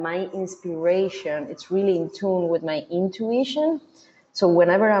My inspiration, it's really in tune with my intuition. So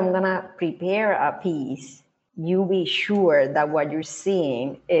whenever I'm gonna prepare a piece, you be sure that what you're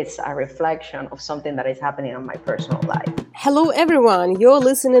seeing is a reflection of something that is happening in my personal life. Hello everyone, you're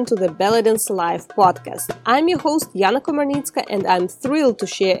listening to the Belly Dance Live podcast. I'm your host Yana Komarnitska and I'm thrilled to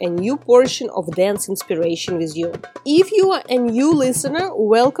share a new portion of dance inspiration with you. If you are a new listener,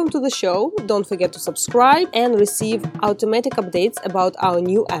 welcome to the show. Don't forget to subscribe and receive automatic updates about our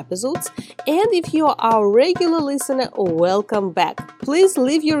new episodes. And if you are our regular listener, welcome back. Please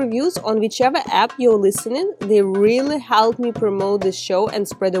leave your reviews on whichever app you're listening. They really help me promote the show and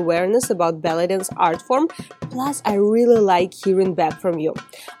spread awareness about belly dance art form. Plus, I really like hearing back from you.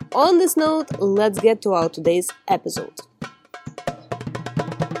 On this note, let's get to our today's episode.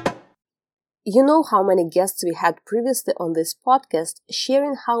 You know how many guests we had previously on this podcast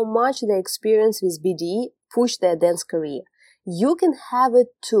sharing how much their experience with BDE pushed their dance career. You can have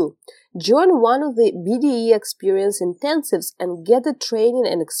it too. Join one of the BDE experience intensives and get the training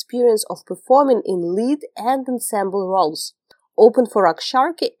and experience of performing in lead and ensemble roles. Open for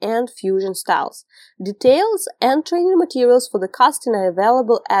Rakshaki and fusion styles. Details and training materials for the casting are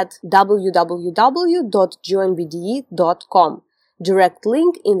available at www.joinbde.com. Direct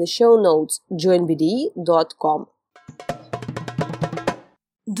link in the show notes, joinbde.com.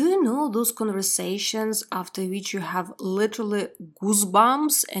 Do you know those conversations after which you have literally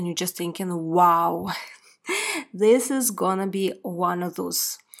goosebumps and you're just thinking, wow, this is gonna be one of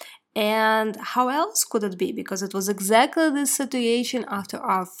those. And how else could it be? Because it was exactly this situation after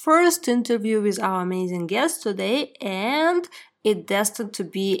our first interview with our amazing guest today, and it destined to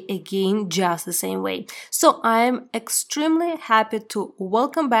be again just the same way. So I'm extremely happy to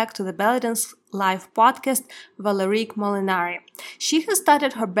welcome back to the Belly Dance Live podcast Valerique Molinari. She has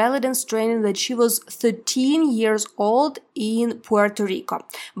started her belly dance training when she was 13 years old in Puerto Rico.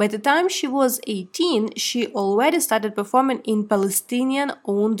 By the time she was 18, she already started performing in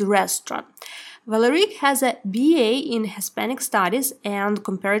Palestinian-owned restaurant. Valerique has a BA in Hispanic Studies and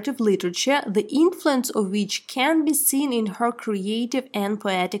Comparative Literature, the influence of which can be seen in her creative and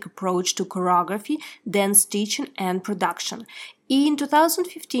poetic approach to choreography, dance teaching, and production. In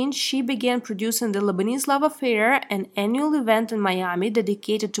 2015, she began producing the Lebanese Love Affair, an annual event in Miami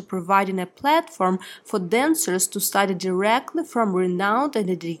dedicated to providing a platform for dancers to study directly from renowned and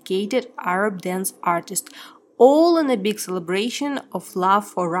dedicated Arab dance artists, all in a big celebration of love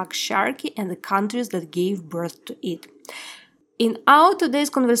for Rakshaki and the countries that gave birth to it. In our today's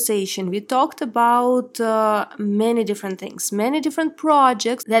conversation, we talked about many different things, many different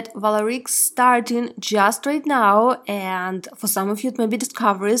projects that Valerique's starting just right now, and for some of you it may be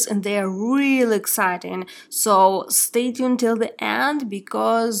discoveries and they are really exciting. So stay tuned till the end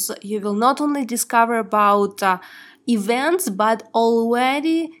because you will not only discover about events but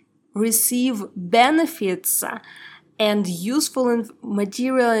already receive benefits and useful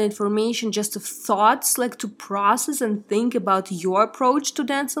material and information, just of thoughts like to process and think about your approach to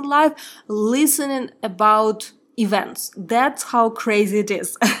dance and life, listening about events. That's how crazy it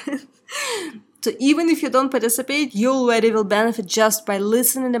is. So even if you don't participate, you already will benefit just by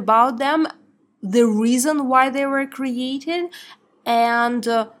listening about them, the reason why they were created, and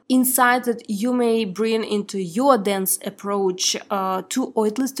insights that you may bring into your dance approach to, or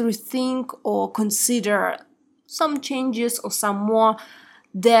at least rethink or consider some changes or some more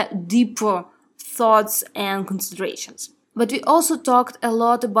deeper thoughts and considerations. But we also talked a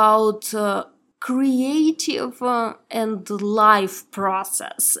lot about creative and life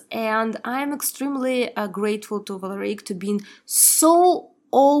process, and I'm extremely grateful to Valerique to being so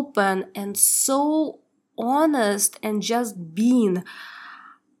open and so honest and just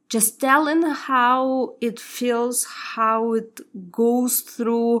telling how it feels, how it goes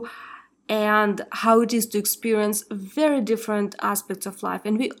through, and how it is to experience very different aspects of life.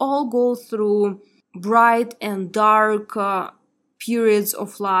 And we all go through bright and dark periods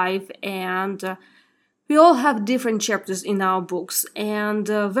of life, and we all have different chapters in our books, and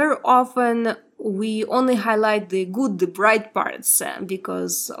very often we only highlight the good, the bright parts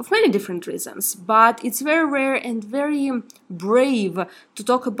because of many different reasons. But it's very rare and very brave to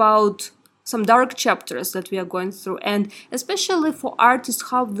talk about some dark chapters that we are going through, and especially for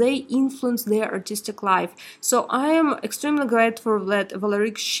artists, how they influence their artistic life. So I am extremely grateful that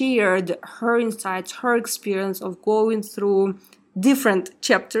Valerique shared her insights, her experience of going through different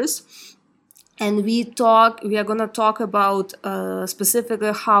chapters. And we are going to talk about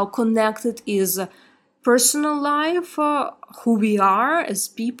specifically how connected is personal life, who we are as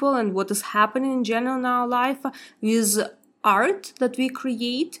people and what is happening in general in our life with art that we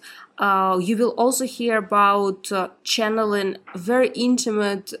create, You will also hear about channeling very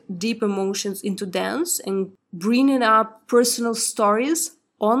intimate, deep emotions into dance and bringing up personal stories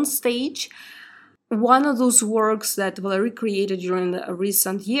on stage. One of those works that Valerie created during the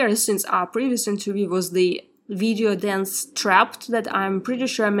recent years since our previous interview was the video dance Trapped that I'm pretty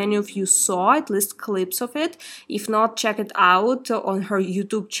sure many of you saw, at least clips of it. If not, check it out on her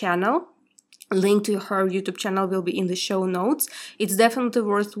YouTube channel. Link to her YouTube channel will be in the show notes. It's definitely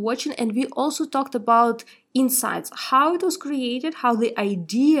worth watching. And we also talked about insights, how it was created, how the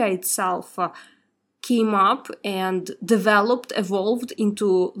idea itself came up and developed, evolved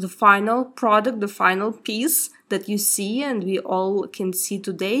into the final product, the final piece that you see and we all can see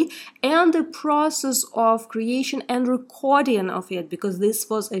today, and the process of creation and recording of it, because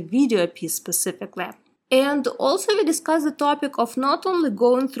this was a video piece specifically. And also we discussed the topic of not only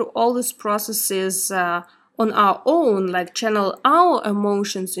going through all these processes on our own, like channel our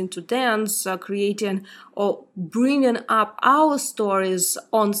emotions into dance, creating or bringing up our stories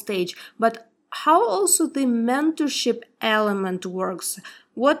on stage, but how also the mentorship element works.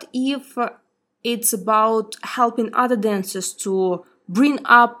 What if it's about helping other dancers to bring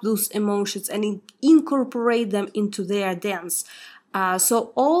up those emotions and incorporate them into their dance?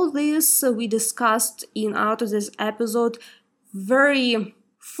 So all this we discussed in out of this episode, very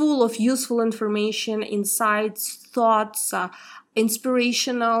full of useful information, insights, thoughts,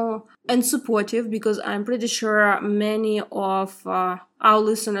 inspirational and supportive, because I'm pretty sure many of our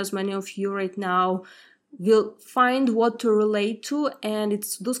listeners, many of you right now will find what to relate to. And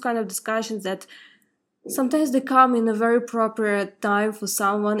it's those kind of discussions that sometimes they come in a very proper time for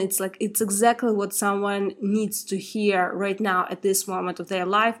someone. It's like it's exactly what someone needs to hear right now at this moment of their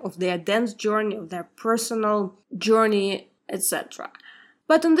life, of their dance journey, of their personal journey, etc.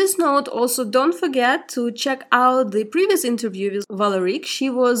 But on this note, also don't forget to check out the previous interview with Valerie. She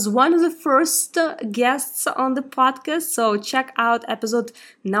was one of the first guests on the podcast, so check out episode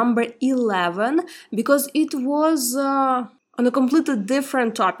number 11, because it was on a completely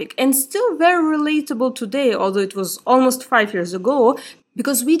different topic and still very relatable today, although it was almost 5 years ago,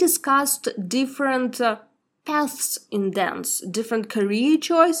 because we discussed different paths in dance, different career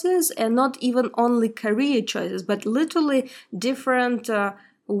choices, and not even only career choices, but literally different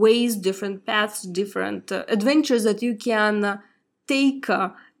ways, different paths, different adventures that you can take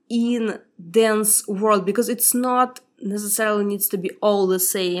in dance world, because it's not necessarily needs to be all the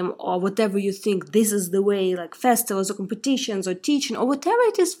same, or whatever you think this is the way, like festivals or competitions or teaching or whatever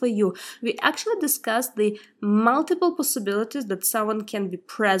it is for you. We actually discussed the multiple possibilities that someone can be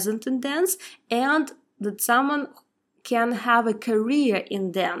present in dance and that someone can have a career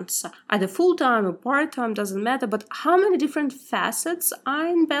in dance, either full-time or part-time, doesn't matter, but how many different facets are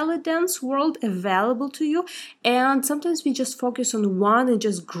in belly dance world available to you. And sometimes we just focus on one and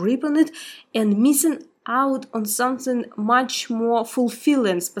just grip on it and missing out on something much more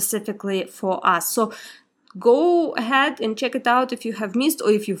fulfilling specifically for us. So go ahead and check it out if you have missed,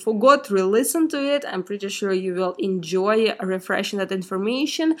 or if you forgot, re-listen to it. I'm pretty sure you will enjoy refreshing that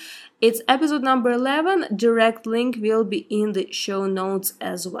information. It's episode number 11. Direct link will be in the show notes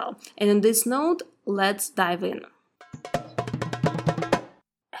as well. And on this note, let's dive in.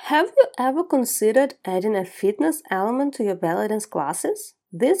 Have you ever considered adding a fitness element to your belly dance classes?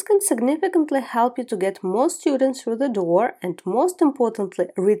 This can significantly help you to get more students through the door and, most importantly,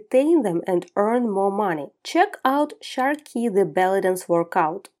 retain them and earn more money. Check out Sharky the Belly Dance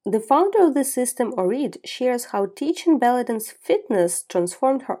Workout. The founder of the system, Orid, shares how teaching belly dance fitness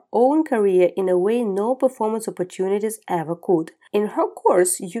transformed her own career in a way no performance opportunities ever could. In her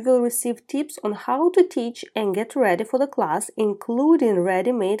course, you will receive tips on how to teach and get ready for the class, including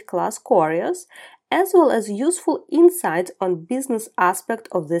ready-made class choreos, as well as useful insights on business aspect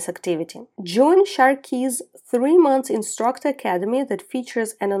of this activity. Join Sharky's 3-month instructor academy that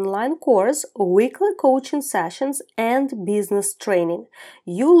features an online course, weekly coaching sessions, and business training.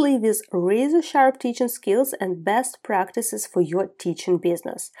 You leave with razor-sharp teaching skills and best practices for your teaching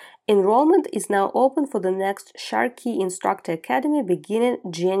business. Enrollment is now open for the next Sharky Instructor Academy beginning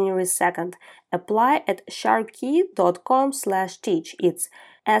January 2nd. Apply at sharky.com/teach. It's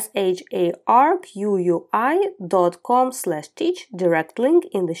sharqui.com/teach. Direct link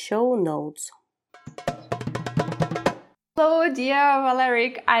in the show notes. Hello, dear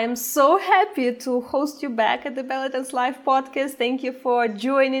Valerie. I am so happy to host you back at the Belly Dance Live podcast. Thank you for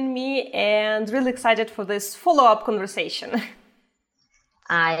joining me and really excited for this follow-up conversation.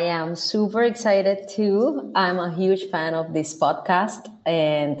 I am super excited too. I'm a huge fan of this podcast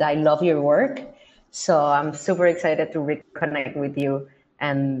and I love your work. So I'm super excited to reconnect with you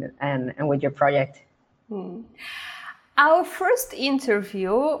and with your project. Our first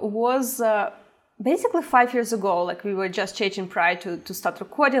interview was basically 5 years ago. Like we were just changing prior to start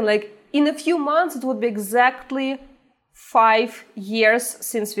recording. Like in a few months, it would be exactly 5 years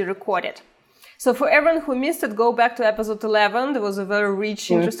since we recorded. So for everyone who missed it, go back to episode 11. There was a very rich,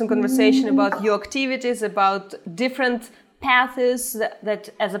 interesting conversation about your activities, about different paths that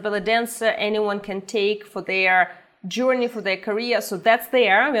as a belly dancer, anyone can take for their journey, for their career. So that's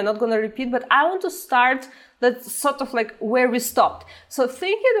there. We're not going to repeat, but I want to start that's sort of like where we stopped. So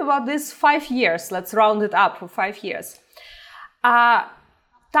thinking about this 5 years, let's round it up for 5 years.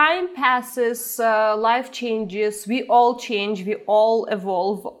 Time passes, life changes, we all change, we all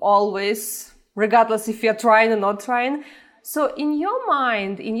evolve always, regardless if you're trying or not trying. So in your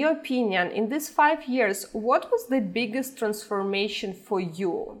mind, in your opinion, in these 5 years, what was the biggest transformation for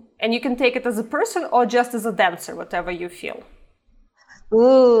you? And you can take it as a person or just as a dancer, whatever you feel.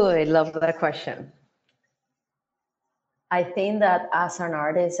 Ooh, I love that question. I think that as an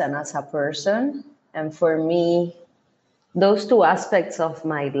artist and as a person, and for me, those two aspects of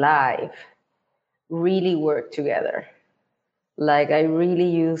my life really work together. Like I really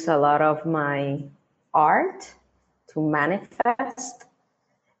use a lot of my art to manifest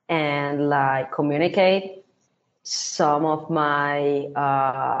and like communicate some of my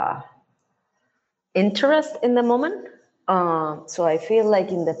interest in the moment. So I feel like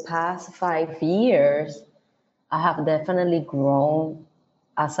in the past 5 years, I have definitely grown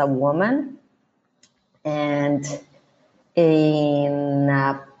as a woman. And in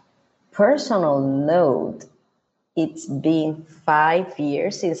a personal note, it's been 5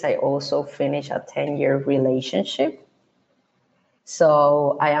 years since I also finished a 10-year relationship.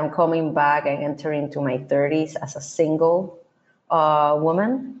 So I am coming back and entering into my 30s as a single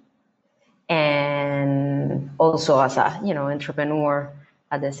woman, and also as a entrepreneur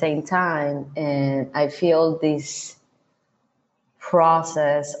at the same time. And I feel this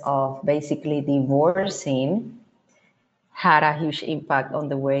process of basically divorcing had a huge impact on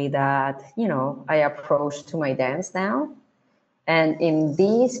the way that I approach to my dance now. And in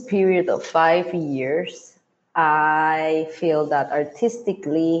this period of 5 years, I feel that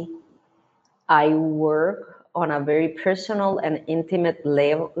artistically I work on a very personal and intimate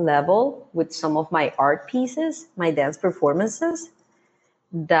level with some of my art pieces, my dance performances,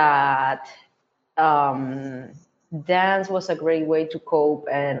 that dance was a great way to cope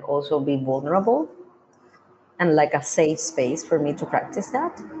and also be vulnerable and like a safe space for me to practice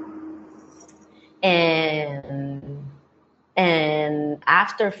that. And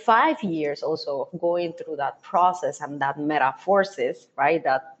after 5 years also of going through that process and that metamorphosis, right,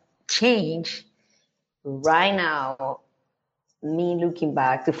 that change, right now, me looking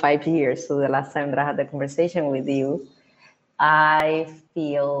back to 5 years, so the last time that I had the conversation with you, I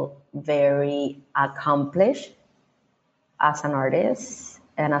feel very accomplished as an artist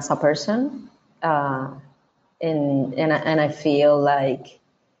and as a person. And I feel like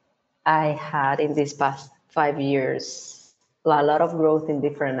I had in these past 5 years a lot of growth in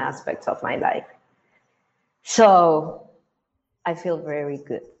different aspects of my life. So I feel very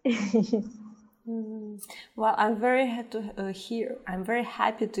good. Well, I'm very happy to hear. I'm very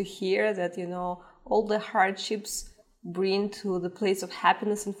happy to hear that all the hardships bring to the place of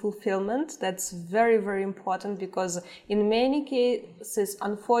happiness and fulfillment. That's very, very important, because in many cases,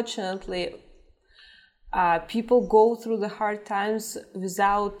 unfortunately, people go through the hard times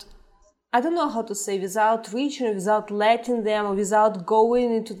without, I don't know how to say, without reaching, without letting them, or without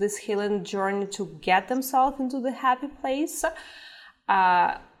going into this healing journey to get themselves into the happy place.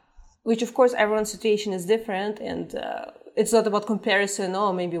 Which, of course, everyone's situation is different, and it's not about comparison.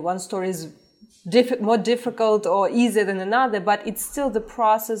 Or maybe one story is more difficult or easier than another, but it's still the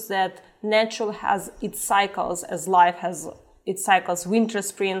process that natural has its cycles, as life has its cycles: winter,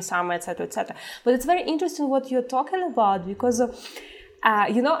 spring, summer, etc., etc. But it's very interesting what you're talking about, because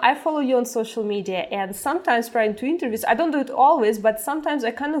I follow you on social media, and sometimes prior to interviews, I don't do it always, but sometimes I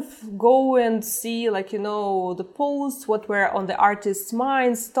kind of go and see, the posts, what were on the artist's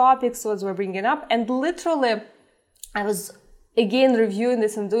minds, topics, what we're bringing up. And literally, I was again reviewing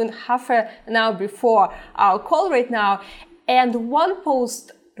this and doing half an hour before our call right now. And one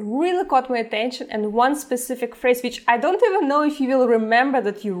post really caught my attention, and one specific phrase, which I don't even know if you will remember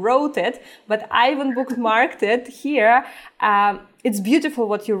that you wrote it, but I even bookmarked it here. It's beautiful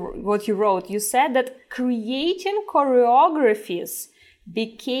what you wrote. You said that creating choreographies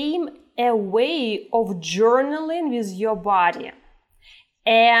became a way of journaling with your body.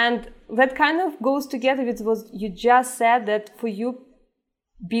 And that kind of goes together with what you just said, that for you,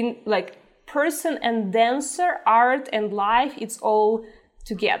 being like person and dancer, art and life, it's all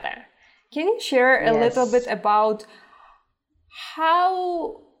together. Can you share a little bit about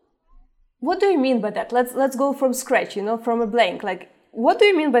How, what do you mean by that? Let's go from scratch, from a blank. Like, what do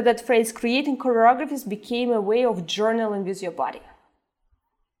you mean by that phrase, creating choreographies became a way of journaling with your body?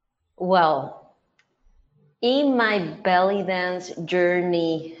 Well, in my belly dance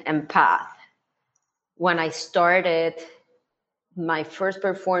journey and path, when I started my first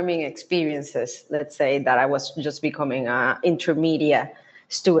performing experiences, let's say that I was just becoming an intermediate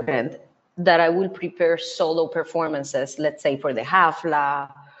student, that I will prepare solo performances, let's say for the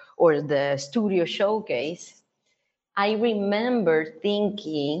Hafla or the studio showcase, I remember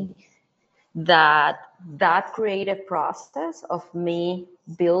thinking that that creative process of me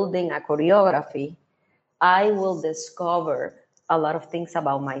building a choreography, I will discover a lot of things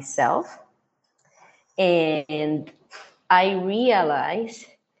about myself. And I realized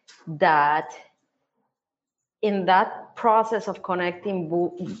that in that process of connecting,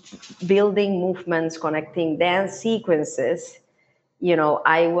 building movements, connecting dance sequences,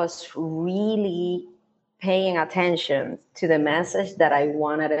 I was really paying attention to the message that I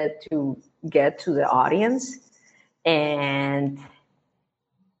wanted it to get to the audience. And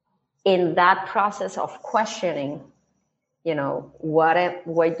in that process of questioning, what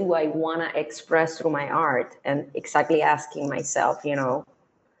do I want to express through my art, and exactly asking myself,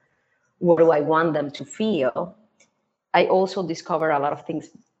 what do I want them to feel, I also discover a lot of things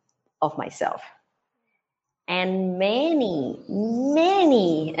of myself. And many,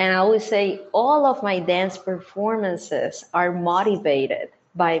 and I always say all of my dance performances are motivated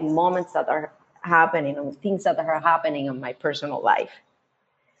by moments that are happening, or things that are happening in my personal life.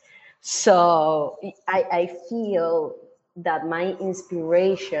 So I feel that my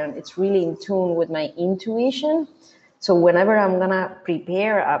inspiration, it's really in tune with my intuition. So whenever I'm gonna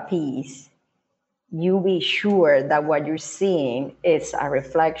prepare a piece, you be sure that what you're seeing is a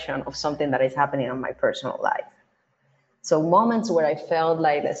reflection of something that is happening in my personal life. So moments where I felt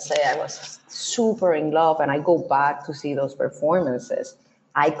like, let's say I was super in love and I go back to see those performances,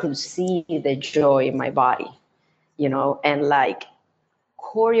 I could see the joy in my body, and like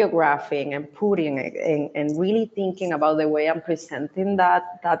choreographing and putting it and really thinking about the way I'm presenting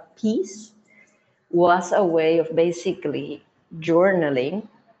that piece was a way of basically journaling,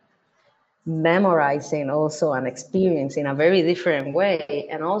 memorizing also an experience in a very different way,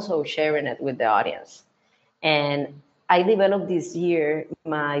 and also sharing it with the audience. And I developed this year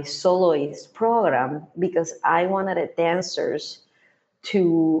my soloist program because I wanted the dancers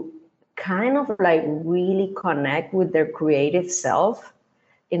to kind of like really connect with their creative self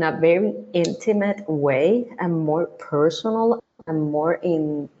in a very intimate way and more personal and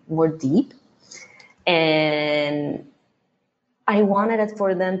more deep. And I wanted it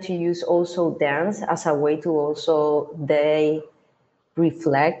for them to use also dance as a way to also they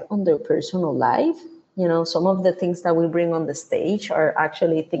reflect on their personal life. Some of the things that we bring on the stage are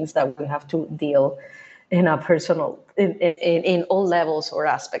actually things that we have to deal in a personal, in all levels or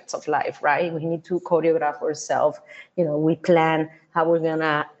aspects of life, right? We need to choreograph ourselves. We plan how we're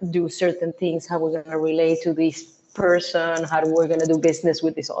gonna do certain things, how we're gonna relate to this person, how we're gonna do business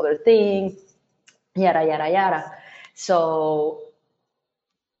with this other thing, yada, yada, yada. So,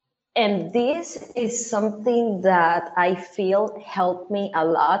 and this is something that I feel helped me a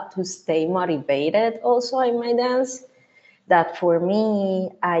lot to stay motivated also in my dance. That for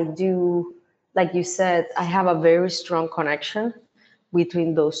me, I do, like you said, I have a very strong connection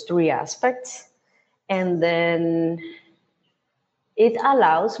between those three aspects. And then it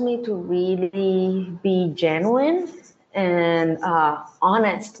allows me to really be genuine and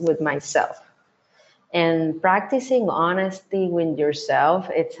honest with myself. And practicing honesty with yourself,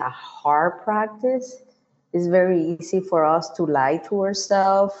 it's a hard practice. It's very easy for us to lie to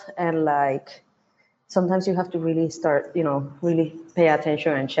ourselves, and like sometimes you have to really start, really pay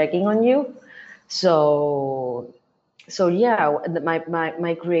attention and checking on you. So yeah,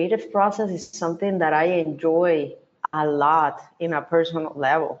 my creative process is something that I enjoy a lot in a personal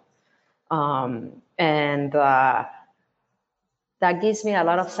level. And that gives me a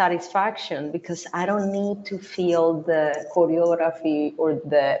lot of satisfaction because I don't need to feel the choreography or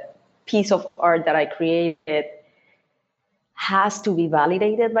the piece of art that I created has to be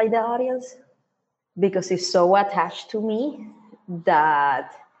validated by the audience, because it's so attached to me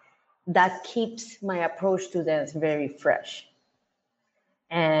that keeps my approach to dance very fresh.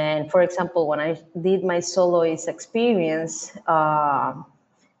 And for example, when I did my soloist experience, and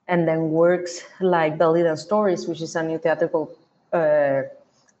then works like Belly Dance Stories, which is a new theatrical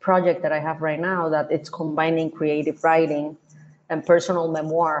project that I have right now, that it's combining creative writing and personal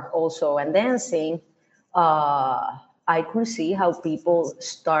memoir also and dancing, I could see how people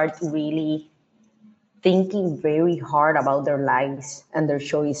start really thinking very hard about their lives and their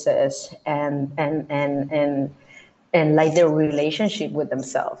choices and like their relationship with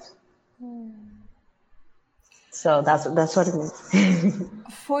themselves. So that's what it means.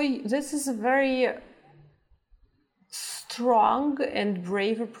 For you, this is a very strong and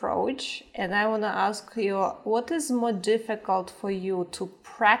brave approach, and I want to ask you, what is more difficult for you, to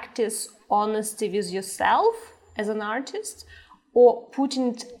practice honesty with yourself as an artist, or putting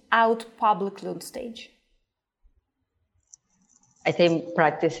it out publicly on stage? I think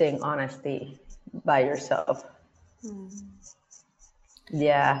practicing honesty by yourself.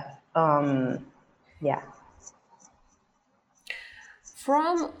 Yeah. Yeah.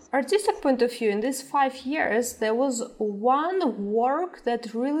 From artistic point of view, in these 5 years, there was one work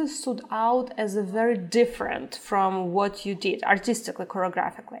that really stood out as a very different from what you did artistically,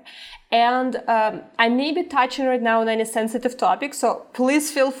 choreographically. And I may be touching right now on any sensitive topic, so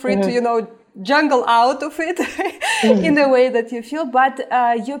please feel free to, jungle out of it in the way that you feel. But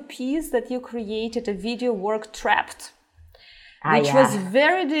your piece that you created, a video work, Trapped, which was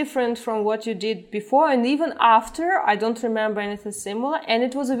very different from what you did before and even after. I don't remember anything similar. And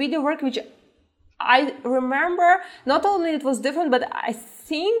it was a video work which I remember, not only it was different, but I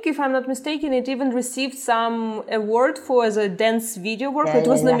think, if I'm not mistaken, it even received some award for as a dance video work. It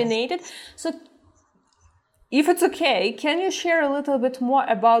was nominated. So if it's okay, can you share a little bit more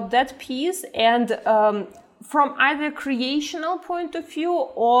about that piece, and from either creational point of view,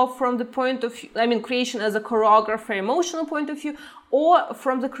 or from the point of view, creation as a choreographer, emotional point of view, or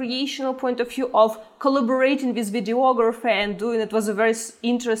from the creational point of view of collaborating with videographer and doing it? Was a very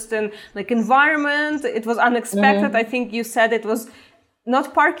interesting environment. It was unexpected. I think you said it was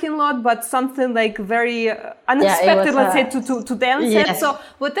not parking lot, but something very unexpected, let's say, to dance at. So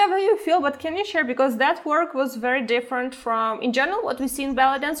whatever you feel, but can you share, because that work was very different from, in general, what we see in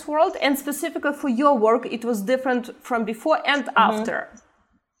ballet dance world, and specifically for your work, it was different from before and after.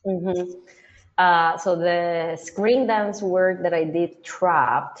 So the screen dance work that I did,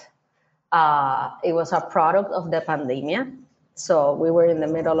 Trapped, it was a product of the pandemic. So we were in the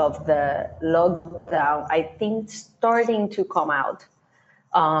middle of the lockdown, I think, starting to come out.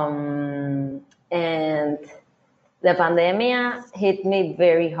 And the pandemic hit me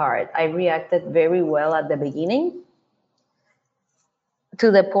very hard. I reacted very well at the beginning,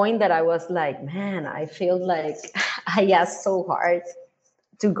 to the point that I was like, man, I feel like I asked so hard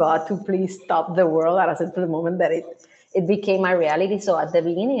to God to please stop the world. And I said, to the moment that it became my reality. So at the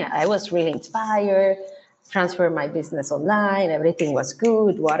beginning, I was really inspired, transferred my business online, everything was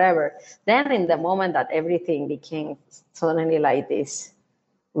good, whatever. Then in the moment that everything became suddenly like this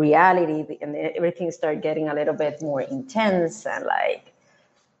reality, and everything started getting a little bit more intense, and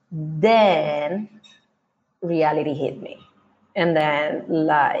then reality hit me. And then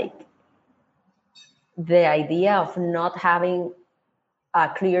the idea of not having a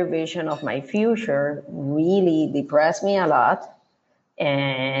clear vision of my future really depressed me a lot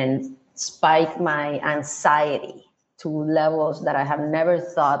and spiked my anxiety to levels that I have never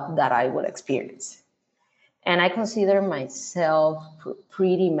thought that I would experience. And I consider myself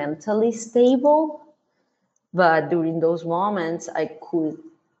pretty mentally stable, but during those moments, I could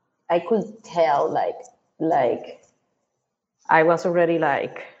tell I was already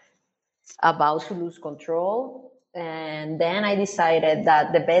about to lose control. And then I decided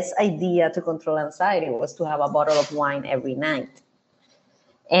that the best idea to control anxiety was to have a bottle of wine every night.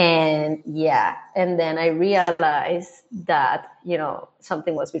 And then I realized that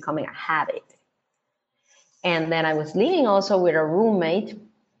something was becoming a habit. And then I was living also with a roommate.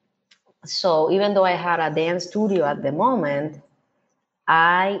 So even though I had a dance studio at the moment,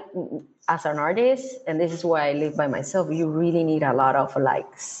 I, as an artist, and this is why I live by myself, you really need a lot of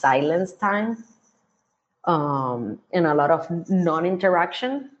silence time, and a lot of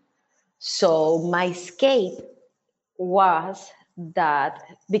non-interaction. So my escape was that,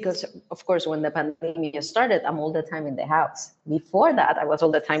 because of course, when the pandemic started, I'm all the time in the house. Before that, I was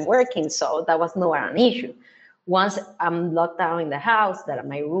all the time working, so that was not an issue. Once I'm locked down in the house, that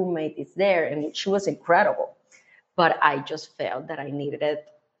my roommate is there, and she was incredible, but I just felt that I needed it,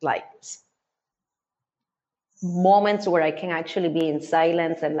 moments where I can actually be in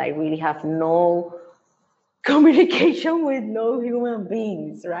silence and really have no communication with no human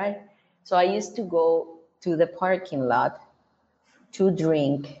beings, right? So I used to go to the parking lot to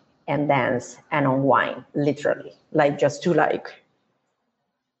drink and dance and unwind, literally, just to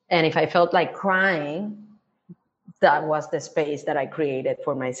and if I felt like crying, that was the space that I created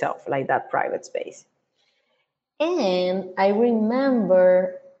for myself, that private space. And I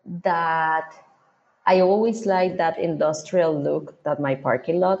remember that I always liked that industrial look that my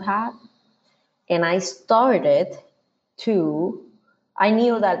parking lot had. And I started to, I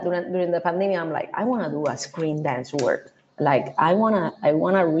knew that during the pandemic, I'm like, I want to do a screen dance work. Like I want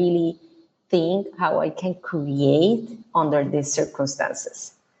to really think how I can create under these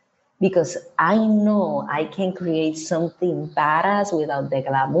circumstances, because I know I can create something badass without the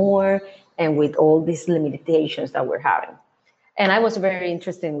glamour and with all these limitations that we're having. And I was very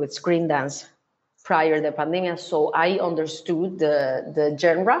interested with screen dance prior to the pandemic, so I understood the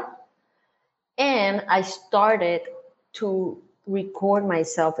genre, and I started to record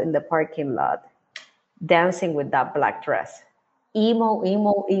myself in the parking lot dancing with that black dress. Emo,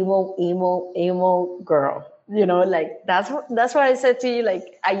 emo, emo, emo, emo girl. You know, like that's what I said to you.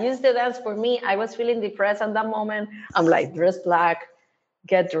 Like I used the dance for me. I was feeling depressed at that moment. I'm like, dress black,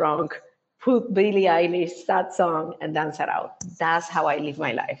 get drunk, put Billie Eilish sad song, and dance it out. That's how I live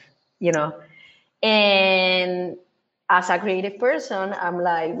my life. You know, and as a creative person, I'm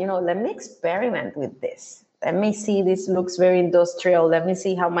like, let me experiment with this. Let me see, this looks very industrial. Let me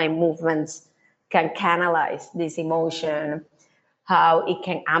see how my movements can canalize this emotion, how it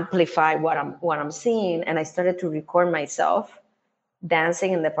can amplify what I'm seeing. And I started to record myself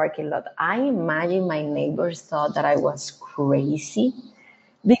dancing in the parking lot. I imagine my neighbors thought that I was crazy,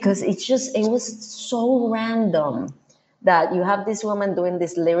 because it was so random that you have this woman doing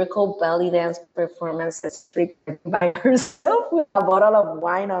this lyrical belly dance performance by herself with a bottle of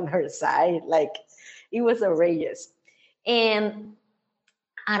wine on her side. Like it was outrageous. And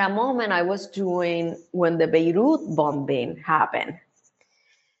at a moment I was doing, when the Beirut bombing happened,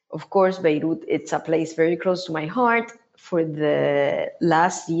 of course, Beirut, it's a place very close to my heart. For the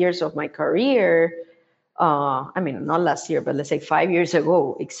last years of my career, not last year, but let's say 5 years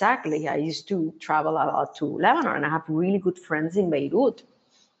ago, exactly, I used to travel a lot to Lebanon, and I have really good friends in Beirut,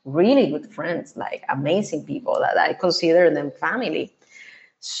 really good friends, like amazing people that I consider them family.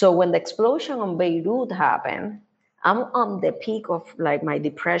 So when the explosion on Beirut happened, I'm on the peak of like my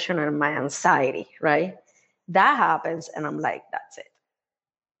depression and my anxiety, right? That happens, and I'm like, that's it.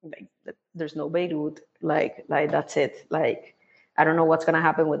 Like, there's no Beirut, like that's it. Like, I don't know what's gonna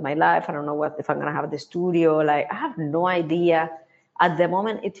happen with my life. I don't know what if I'm gonna have the studio. Like, I have no idea. At the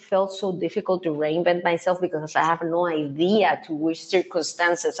moment, it felt so difficult to reinvent myself because I have no idea to which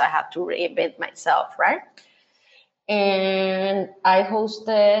circumstances I have to reinvent myself, right? And I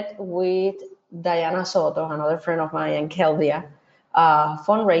hosted with Diana Soto, another friend of mine, and Kelvia,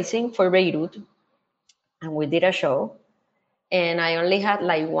 fundraising for Beirut, and we did a show. And I only had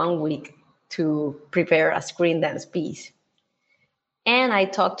like 1 week to prepare a screen dance piece. And I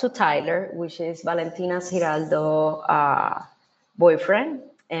talked to Tyler, which is Valentina's Giraldo boyfriend.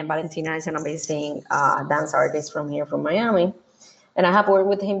 And Valentina is an amazing dance artist from here, from Miami. And I have worked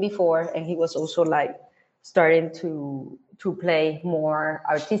with him before, and he was also like starting to play more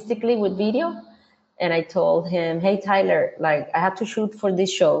artistically with video. And I told him, hey, Tyler, like I have to shoot for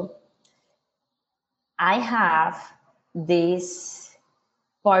this show. I have this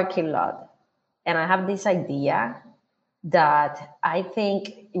parking lot, and I have this idea that I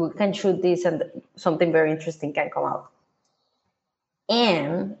think we can shoot this and something very interesting can come out.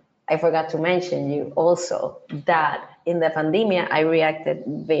 And I forgot to mention you also that in the pandemic, I reacted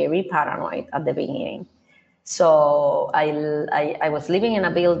very paranoid at the beginning. So I was living in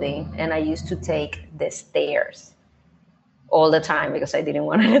a building, and I used to take the stairs all the time because I didn't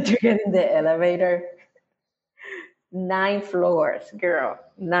want to get in the elevator. 9 floors, girl,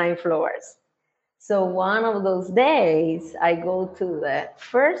 9 floors. So one of those days, I go to the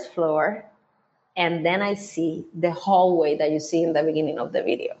first floor, and then I see the hallway that you see in the beginning of the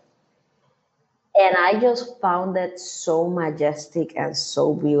video. And I just found it so majestic and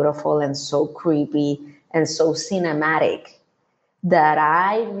so beautiful and so creepy and so cinematic that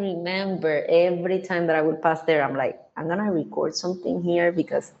I remember every time that I would pass there, I'm like, I'm going to record something here,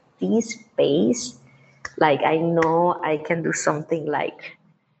 because this space, like, I know I can do something like.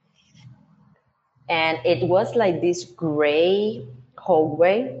 And it was like this gray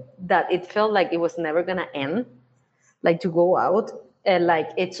hallway that it felt like it was never going to end, like to go out. And like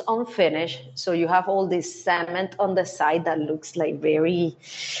it's unfinished. So you have all this cement on the side that looks like very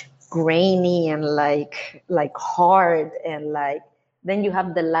grainy and like hard, and like then you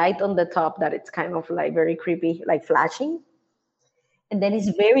have the light on the top that it's kind of like very creepy, like flashing. And then it's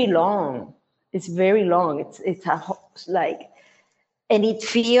very long. It's very long. It's like, and it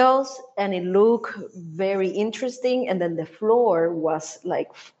feels and it look very interesting. And then the floor was like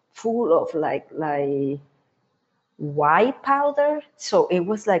full of like white powder. So it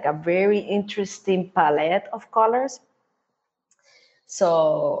was like a very interesting palette of colors.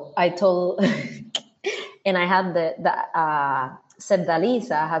 So I told, and I had the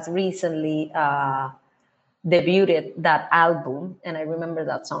Sevdalisa has recently debuted that album, and I remember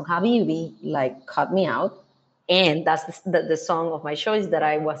that song Habibi like caught me out, and that's the song of my choice that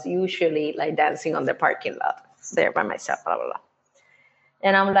I was usually like dancing on the parking lot there by myself, blah blah blah.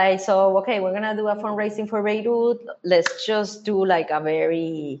 And I'm like, so okay, we're gonna do a fundraising for Beirut. Let's just do like a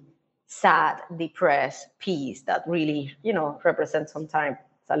very sad, depressed piece that really, represents sometimes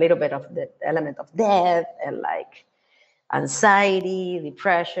a little bit of the element of death and like anxiety,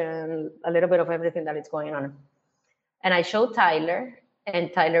 depression, a little bit of everything that is going on. And I showed Tyler,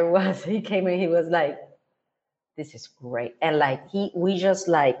 and Tyler he came in, he was like, this is great. And like, we just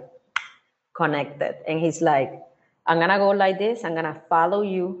like connected. And he's like, I'm gonna go like this, I'm gonna follow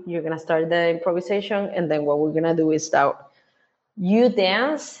you. You're gonna start the improvisation. And then what we're gonna do is that you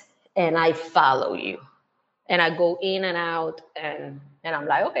dance and I follow you. And I go in and out, and I'm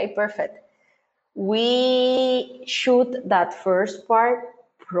like, okay, perfect. We shoot that first part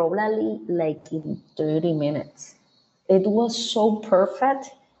probably like in 30 minutes. It was so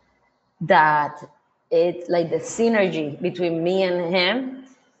perfect that it's like the synergy between me and him,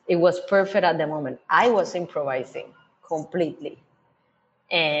 it was perfect at the moment. I was improvising completely.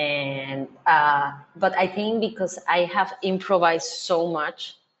 And but I think because I have improvised so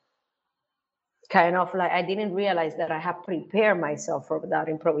much, kind of like I didn't realize that I have prepared myself for that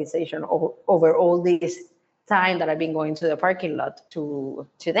improvisation over all this time that I've been going to the parking lot to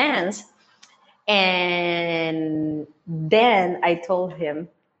dance. And then I told him,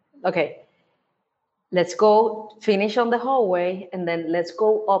 okay, let's go finish on the hallway, and then let's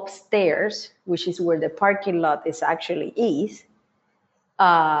go upstairs, which is where the parking lot is,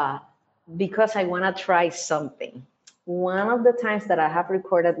 because I want to try something. One of the times that I have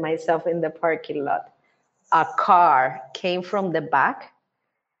recorded myself in the parking lot, a car came from the back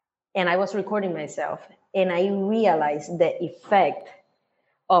and I was recording myself, and I realized the effect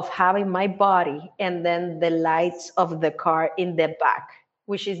of having my body and then the lights of the car in the back,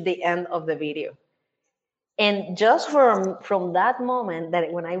 which is the end of the video. And just from that moment,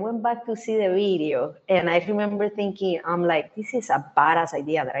 that when I went back to see the video, and I remember thinking, I'm like, this is a badass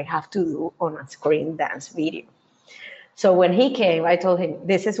idea that I have to do on a screen dance video. So when he came, I told him,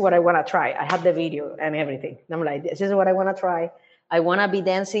 this is what I want to try. I had the video and everything. And I'm like, this is what I want to try. I want to be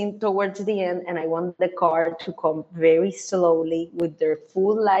dancing towards the end, and I want the car to come very slowly with their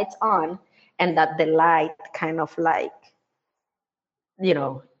full lights on, and that the light kind of like,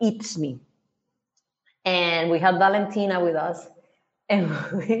 eats me. And we had Valentina with us, and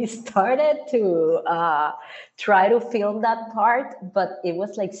we started to try to film that part, but it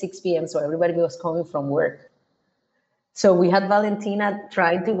was like 6 p.m., so everybody was coming from work. So we had Valentina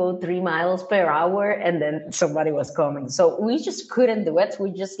trying to go 3 miles per hour, and then somebody was coming. So we just couldn't do it.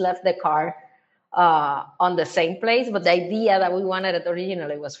 We just left the car on the same place, but the idea that we wanted it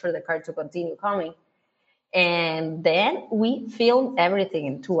originally was for the car to continue coming. And then we filmed everything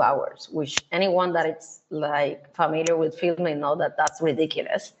in 2 hours, which anyone that is like familiar with filming know that that's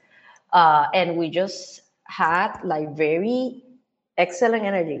ridiculous. And we just had like very excellent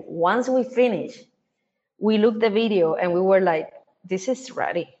energy. Once we finished, we looked the video and we were like, this is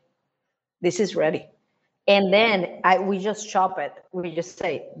ready. This is ready. And then we just chop it. We just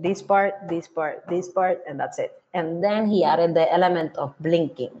say this part, this part, this part, and that's it. And then he added the element of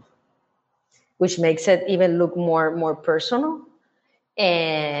blinking, which makes it even look more personal.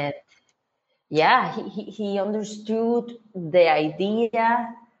 And yeah, he understood the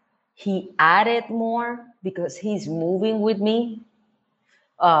idea. He added more because he's moving with me.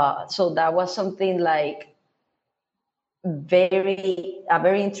 So that was something like a very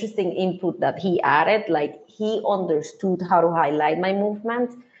interesting input that he added. Like, he understood how to highlight my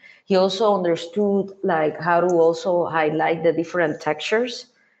movement. He also understood like how to also highlight the different textures.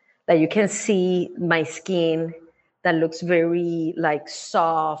 That you can see my skin that looks very like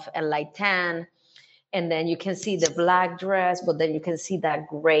soft and like tan, and then you can see the black dress, but then you can see that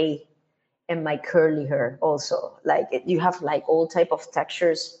gray and my curly hair also. Like you have like all type of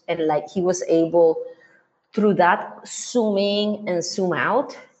textures, and like he was able, through that zoom in and zoom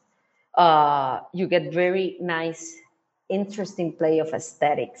out, you get very nice, interesting play of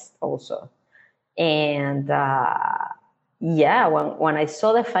aesthetics also. And yeah, when I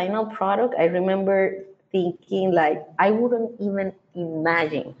saw the final product, I remember thinking like, I wouldn't even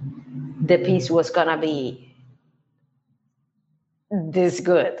imagine the piece was gonna be this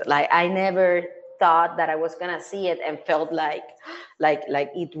good. Like, I never thought that I was gonna see it and felt like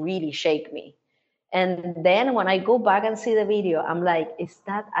it really shake me. And then when I go back and see the video, I'm like, is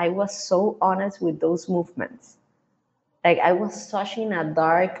that I was so honest with those movements. Like, I was such in a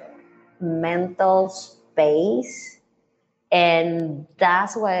dark mental space, And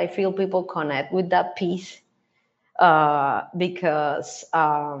that's why I feel people connect with that piece, because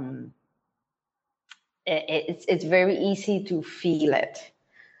it's very easy to feel it.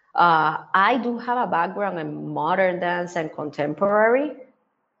 I do have a background in modern dance and contemporary,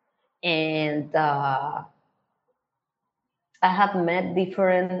 and I have met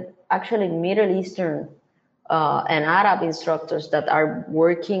different, actually Middle Eastern and Arab instructors that are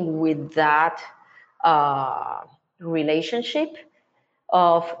working with that relationship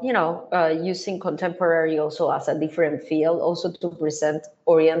of, using contemporary also as a different field, also to present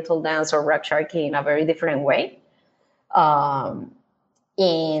Oriental dance or Rakshaki in a very different way. And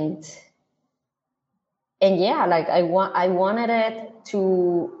yeah, like I wanted it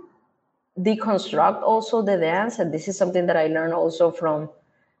to deconstruct also the dance, and this is something that I learned also from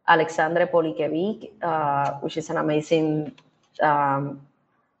Alexandre Polikevic, which is an amazing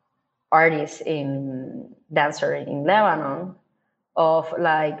artist dancer in Lebanon. Of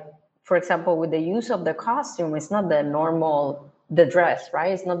like, for example, with the use of the costume, it's not the dress,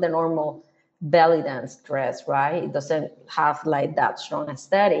 right? It's not the normal belly dance dress, right? It doesn't have like that strong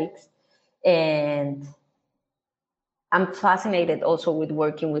aesthetics. And I'm fascinated also with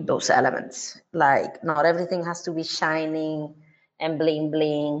working with those elements. Like, not everything has to be shining and bling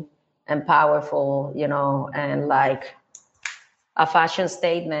bling and powerful, and like a fashion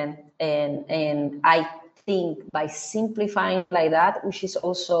statement. And I think by simplifying like that, which is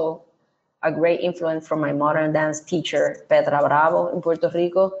also a great influence from my modern dance teacher, Petra Bravo in Puerto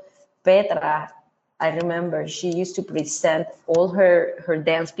Rico. Petra, I remember she used to present all her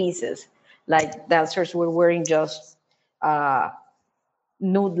dance pieces, like dancers were wearing just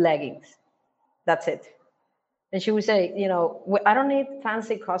nude leggings. That's it. And she would say, I don't need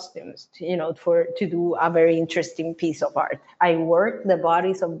fancy costumes, to do a very interesting piece of art. I work the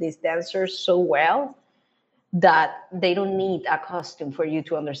bodies of these dancers so well that they don't need a costume for you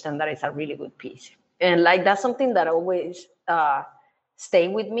to understand that it's a really good piece. And like, that's something that always stay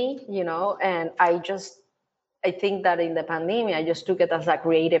with me, and I think that in the pandemic, I just took it as a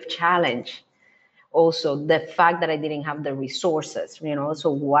creative challenge. Also, the fact that I didn't have the resources,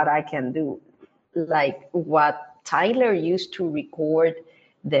 so what I can do, like what Tyler used to record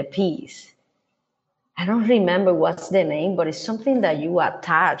the piece. I don't remember what's the name, but it's something that you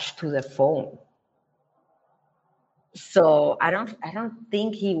attach to the phone. So I don't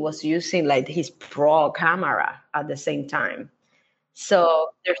think he was using like his pro camera at the same time. So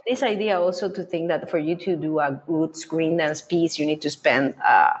there's this idea also to think that for you to do a good screen dance piece, you need to spend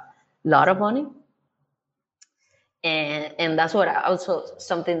a lot of money. And that's what also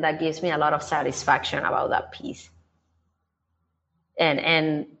something that gives me a lot of satisfaction about that piece.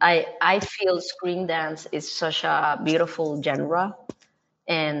 And I feel screen dance is such a beautiful genre,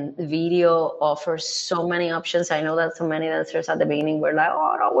 and video offers so many options. I know that so many dancers at the beginning were like,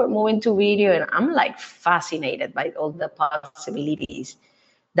 oh no, we're moving to video, and I'm like fascinated by all the possibilities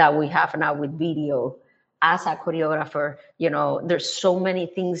that we have now with video. As a choreographer, there's so many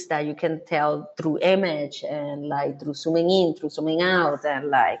things that you can tell through image and like through zooming in, through zooming out, and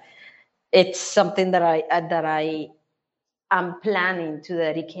like it's something that I am planning to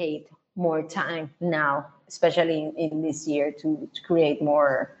dedicate more time now, especially in this year, to create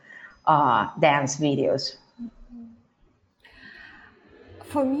more dance videos.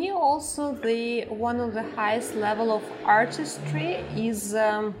 For me, also, one of the highest level of artistry is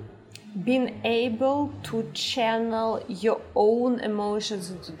being able to channel your own emotions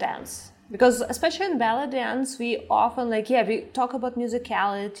into dance. Because especially in ballet dance, we often we talk about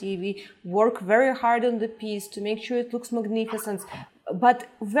musicality, we work very hard on the piece to make sure it looks magnificent. But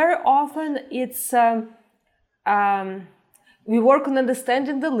very often it's, we work on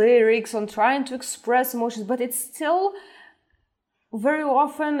understanding the lyrics, on trying to express emotions, but it's still very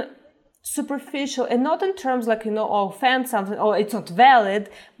often superficial, and not in terms offend something, or it's not valid,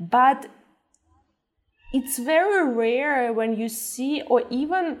 but it's very rare when you see, or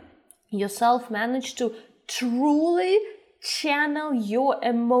even yourself manage to truly channel your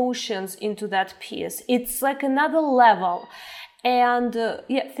emotions into that piece. It's like another level. And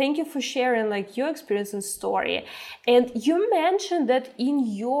thank you for sharing your experience and story. And you mentioned that in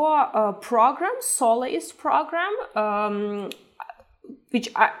your program, Soloist program, which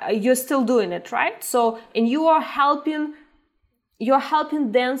you're still doing it, right? So, and you're helping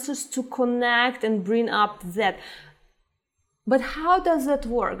dancers to connect and bring up that. But how does that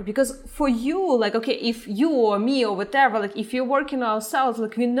work? Because for you, if you or me or whatever, if you're working ourselves,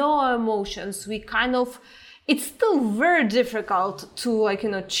 we know our emotions, it's still very difficult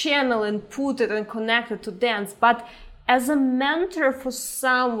to channel and put it and connect it to dance. But as a mentor for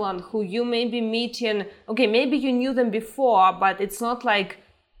someone who you may be meeting, okay, maybe you knew them before, but it's not like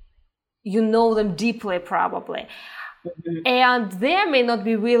you know them deeply probably. And they may not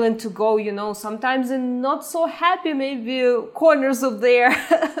be willing to go, sometimes in not so happy, maybe corners of their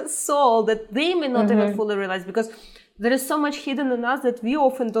soul that they may not even fully realize, because there is so much hidden in us that we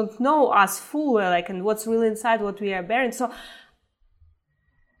often don't know us fully, like, and what's really inside, what we are bearing. So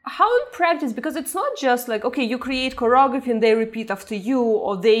how in practice, because it's not just like, okay, you create choreography and they repeat after you,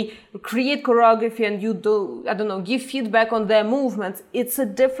 or they create choreography and you do, I don't know, give feedback on their movements. It's a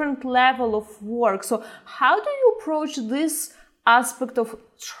different level of work. So how do you approach this aspect of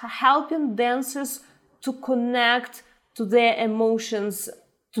helping dancers to connect to their emotions,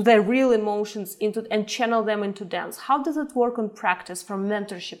 to their real emotions, and channel them into dance? How does it work in practice from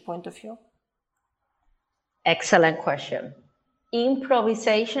mentorship point of view? Excellent question.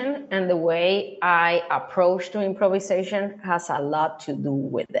 Improvisation and the way I approach to improvisation has a lot to do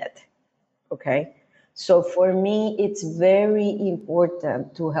with it. Okay. So for me, it's very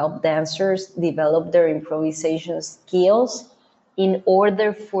important to help dancers develop their improvisation skills in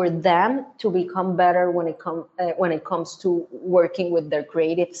order for them to become better when it comes to working with their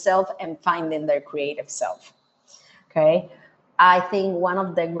creative self and finding their creative self. Okay. I think one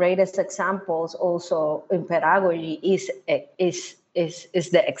of the greatest examples also in pedagogy is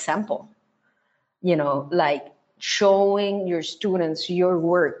the example, like showing your students your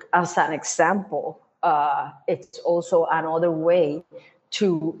work as an example. It's also another way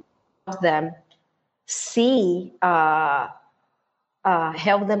to help them see, help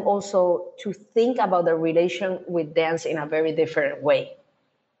them also to think about the relation with dance in a very different way.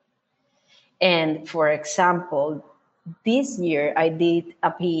 And for example, this year I did a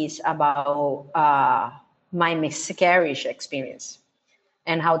piece about my miscarriage experience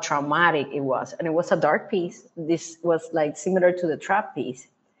and how traumatic it was. And it was a dark piece. This was like similar to the trap piece.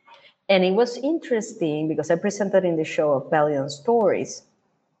 And it was interesting because I presented in the show of Belly Stories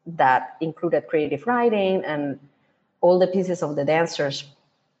that included creative writing, and all the pieces of the dancers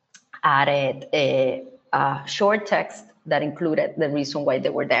added a short text that included the reason why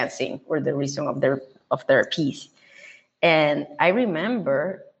they were dancing or the reason of their piece. And I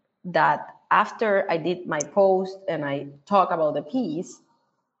remember that after I did my post and I talked about the piece,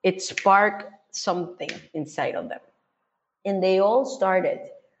 it sparked something inside of them. And they all started,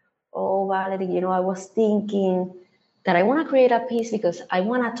 oh, Valerie, I was thinking that I want to create a piece because I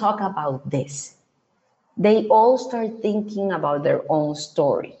want to talk about this. They all start thinking about their own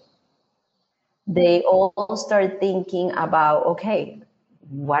story. They all start thinking about, okay,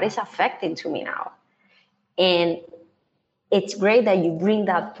 what is affecting to me now? And it's great that you bring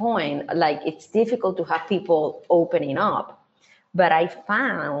that point. Like, it's difficult to have people opening up. But I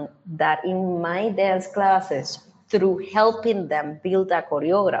found that in my dance classes, through helping them build a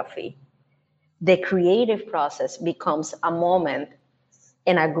choreography, the creative process becomes a moment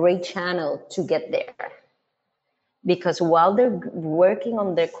and a great channel to get there. Because while they're working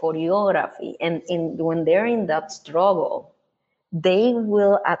on their choreography and when they're in that struggle, they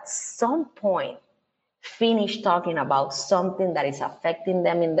will at some point finish talking about something that is affecting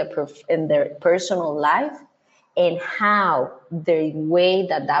them in their personal life, and how the way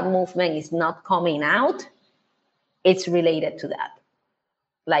that movement is not coming out, it's related to that.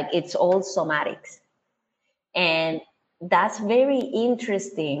 Like, it's all somatics. And that's very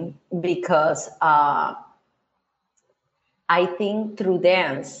interesting because I think through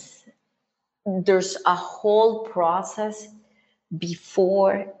dance, there's a whole process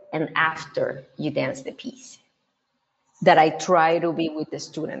before and after you dance the piece that I try to be with the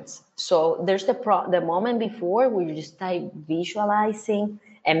students. So there's the moment before where you just start visualizing,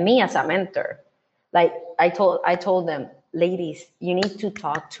 and me as a mentor, like I told them, ladies, you need to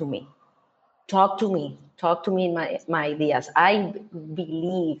talk to me in my ideas. I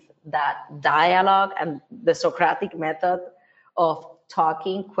believe that dialogue and the Socratic method of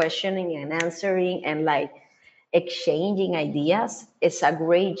talking, questioning, and answering, and like exchanging ideas is a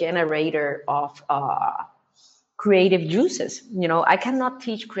great generator of creative juices. I cannot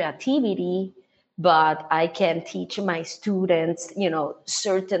teach creativity, but I can teach my students,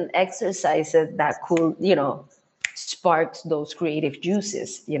 certain exercises that could, spark those creative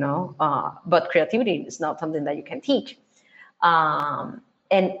juices, but creativity is not something that you can teach. And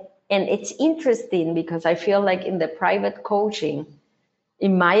it's interesting because I feel like in the private coaching,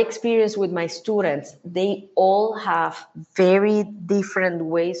 in my experience with my students, they all have very different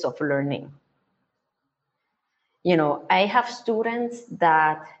ways of learning. I have students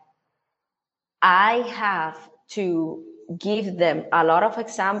that I have to give them a lot of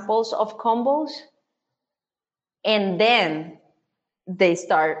examples of combos, And then they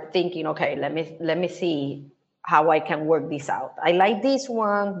start thinking, okay, let me see how I can work this out. I like this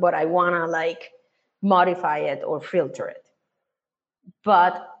one, but I want to like modify it or filter it.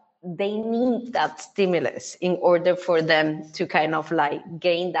 But they need that stimulus in order for them to kind of like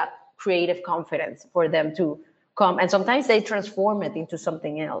gain that creative confidence for them to come. And sometimes they transform it into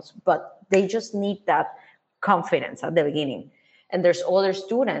something else, but they just need that confidence at the beginning. And there's other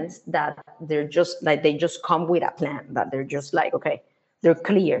students that they're just like, they just come with a plan, that they're just like, okay, they're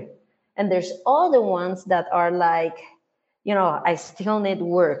clear. And there's other ones that are like, you know, I still need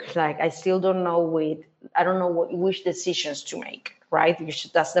work. Like I still don't know I don't know which decisions to make, right?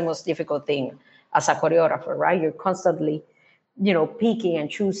 That's the most difficult thing as a choreographer, right? You're constantly, you know, picking and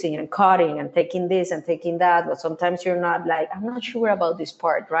choosing and cutting and taking this and taking that. But sometimes you're not like, I'm not sure about this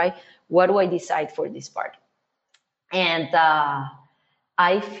part, right? What do I decide for this part? And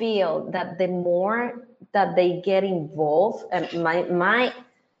I feel that the more that they get involved, and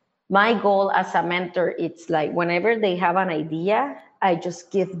my goal as a mentor, it's like whenever they have an idea, I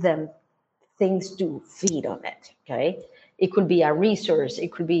just give them things to feed on it. Okay. It could be a resource,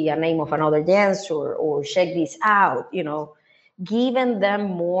 it could be a name of another dancer, or check this out, you know, giving them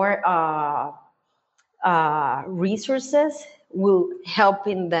more resources will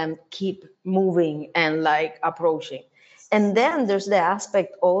helping them keep moving and like approaching. And then there's the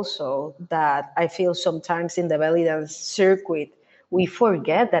aspect also that I feel sometimes in the belly dance circuit, we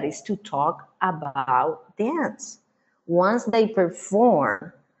forget that is to talk about dance. Once they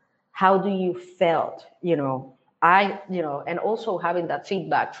perform, how do you felt, you know, and also having that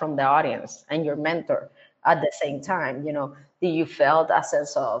feedback from the audience and your mentor at the same time, you know, do you felt a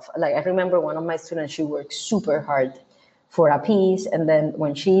sense of like, I remember one of my students, she worked super hard for a piece, and then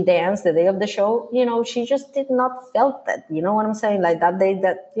when she danced the day of the show, you know, she just did not felt that, you know what I'm saying, like that day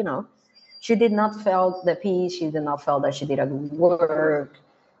that, you know, she did not felt the piece, she did not felt that she did a good work,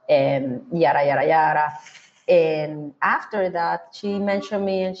 and yada yada yada. And after that, she mentioned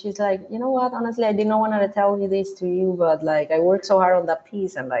me, and she's like, you know what, honestly, I didn't want to tell you this to you, but like I worked so hard on that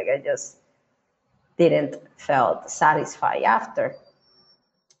piece, and like I just didn't felt satisfied after.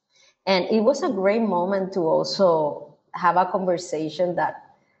 And it was a great moment to also have a conversation that,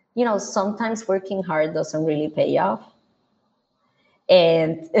 you know, sometimes working hard doesn't really pay off.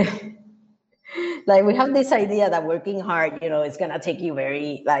 And like we have this idea that working hard, you know, is gonna take you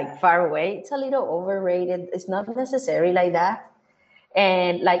very like far away. It's a little overrated. It's not necessary like that.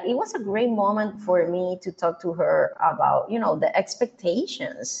 And like it was a great moment for me to talk to her about, you know, the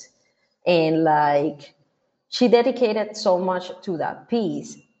expectations. And like she dedicated so much to that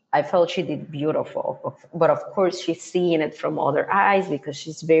piece. I felt she did beautiful. But of course, she's seeing it from other eyes because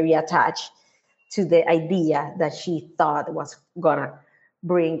she's very attached to the idea that she thought was gonna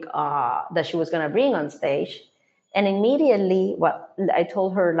bring, that she was gonna bring on stage. And immediately, what I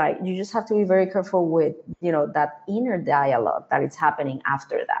told her, like, you just have to be very careful with, you know, that inner dialogue that is happening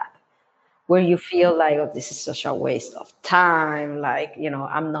after that, where you feel like, oh, this is such a waste of time, like, you know,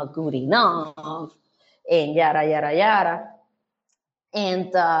 I'm not good enough, and yada yada yada.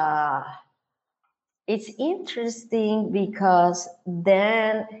 And it's interesting because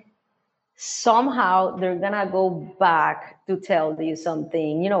then somehow they're gonna go back to tell you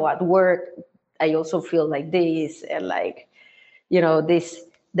something, you know, at work I also feel like this, and like, you know, this,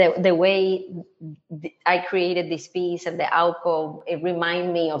 the way I created this piece and the outcome, it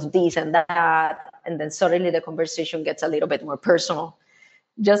remind me of this and that. And then suddenly the conversation gets a little bit more personal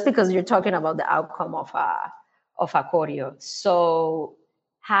just because you're talking about the outcome of a choreo. So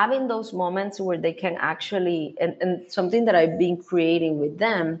having those moments where they can actually, and something that I've been creating with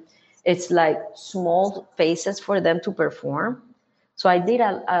them, it's like small spaces for them to perform. So I did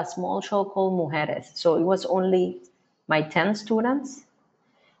a small show called Mujeres. So it was only my 10 students,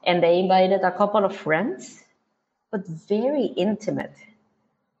 and they invited a couple of friends, but very intimate.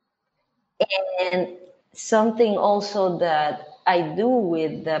 And something also that I do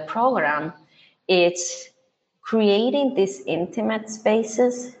with the program, it's creating these intimate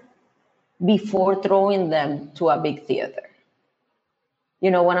spaces before throwing them to a big theater.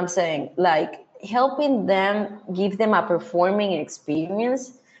 You know what I'm saying? Like helping them, give them a performing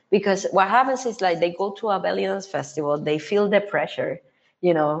experience, because what happens is like they go to a belly dance festival, they feel the pressure,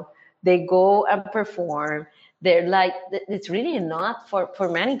 you know, they go and perform. They're like, it's really not for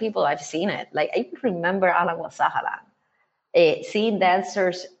many people. I've seen it. Like I remember Alan Wasahalan, seeing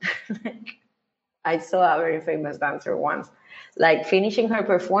dancers. I saw a very famous dancer once, like finishing her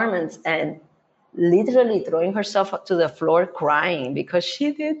performance and literally throwing herself to the floor crying because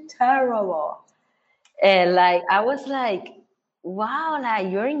she did terrible. And like I was like, wow,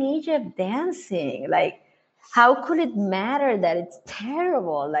 like you're in Egypt dancing. Like How could it matter that it's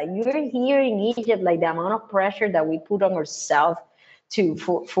terrible? Like, you're here in Egypt, like the amount of pressure that we put on ourselves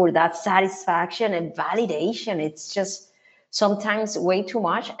for that satisfaction and validation, it's just sometimes way too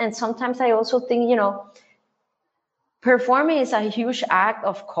much. And sometimes I also think, performing is a huge act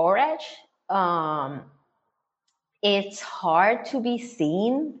of courage. It's hard to be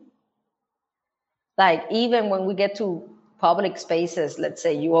seen. Like, even when we get to public spaces, let's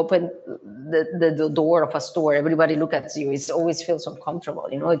say you open the door of a store, everybody look at you. It always feels uncomfortable.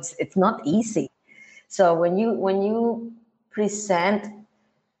 It's not easy. So when you present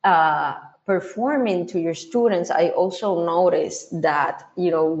performing to your students, I also notice that,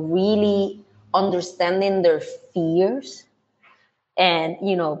 really understanding their fears and,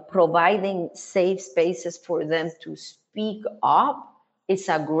 providing safe spaces for them to speak up is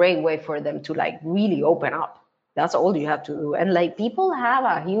a great way for them to like really open up. That's all you have to do. And like, people have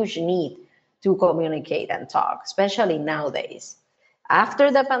a huge need to communicate and talk, especially nowadays.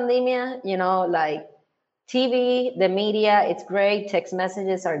 After the pandemic, like TV, the media, it's great. Text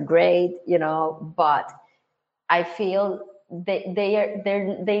messages are great, but I feel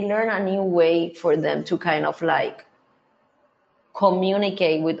they learn a new way for them to kind of like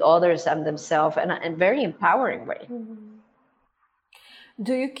communicate with others and themselves in a very empowering way.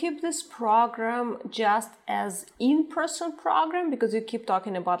 Do you keep this program just as in-person program because you keep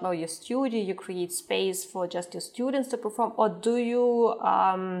talking about your studio, you create space for just your students to perform, or do you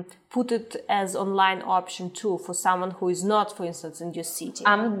put it as online option too for someone who is not, for instance, in your city?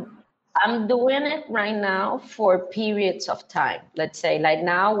 I'm doing it right now for periods of time. Let's say like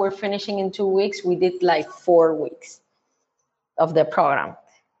now we're finishing in 2 weeks. We did like 4 weeks of the program.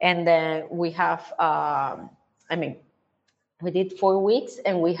 And then we have, we did 4 weeks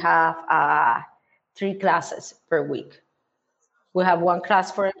and we have 3 classes per week. We have 1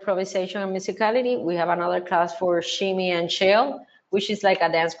 class for improvisation and musicality. We have another class for shimmy and chill, which is like a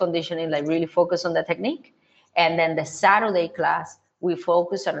dance conditioning, like really focus on the technique. And then the Saturday class, we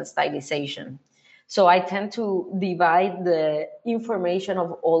focus on stylization. So I tend to divide the information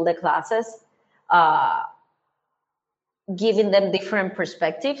of all the classes, giving them different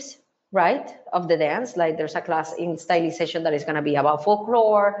perspectives, right, of the dance. Like there's a class in stylization that is going to be about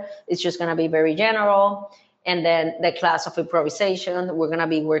folklore. It's just going to be very general. And then the class of improvisation, we're going to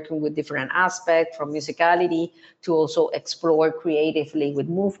be working with different aspects from musicality to also explore creatively with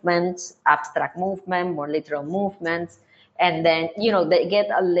movements, abstract movement, more literal movements. And then, they get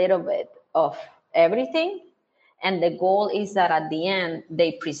a little bit of everything. And the goal is that at the end,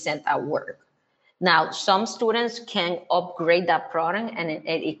 they present a work. Now, some students can upgrade that program and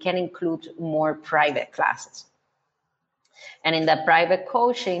it can include more private classes. And in the private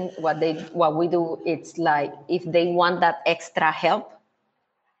coaching, what we do, it's like if they want that extra help,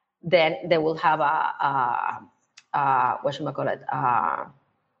 then they will have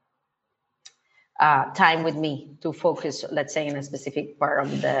time with me to focus, let's say, in a specific part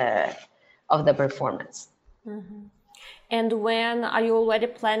of the performance. Mm-hmm. And when are you already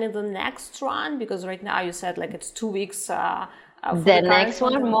planning the next run? Because right now you said like it's 2 weeks. The next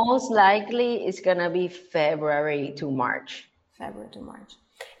one most likely is gonna be February to March. February to March.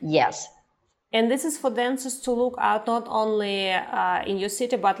 Yes. And this is for dancers to look out not only in your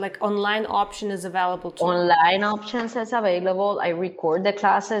city, but like online option is available too. Online options is available. I record the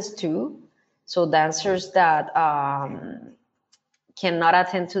classes too. So dancers that cannot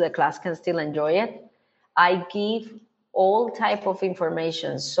attend to the class can still enjoy it. I give all type of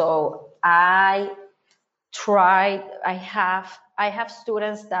information. So I have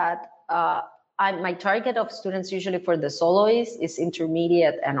students that my target of students usually for the soloist is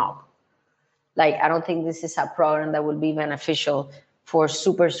intermediate and up. Like, I don't think this is a program that will be beneficial for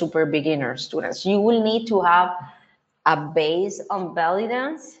super beginner students. You will need to have a base on belly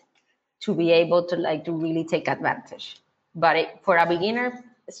dance to be able to really take advantage. But for a beginner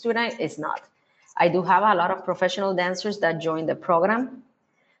student, it's not. I do have a lot of professional dancers that join the program.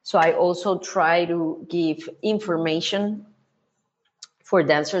 So I also try to give information for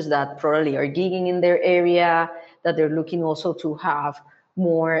dancers that probably are gigging in their area, that they're looking also to have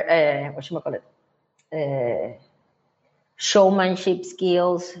more, showmanship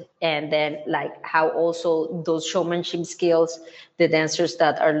skills, and then like how also those showmanship skills, the dancers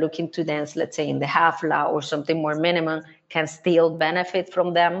that are looking to dance, let's say in the hafla or something more minimum, can still benefit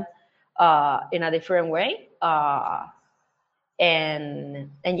from them in a different way. And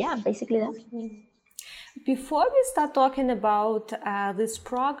yeah, basically that. Before we start talking about this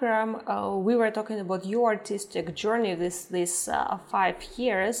program, we were talking about your artistic journey this 5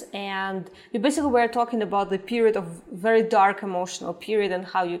 years, and we basically were talking about the period of very dark emotional period and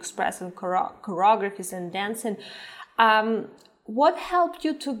how you express in choreographies and dancing. What helped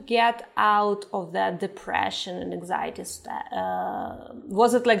you to get out of that depression and anxiety?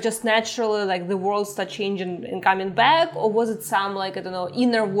 Was it like just naturally, like the world started changing and coming back, or was it some, like, I don't know,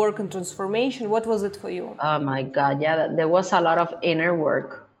 inner work and transformation? What was it for you? Oh my God, yeah, there was a lot of inner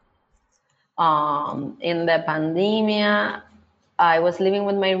work. In the pandemia, I was living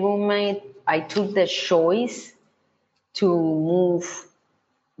with my roommate. I took the choice to move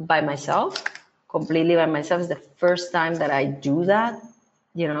by myself, completely by myself. It's the first time that I do that,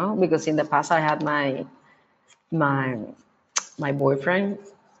 because in the past I had my boyfriend,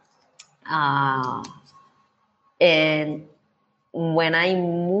 and when I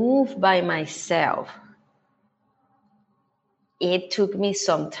moved by myself, it took me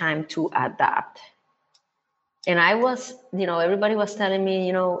some time to adapt. And I was, everybody was telling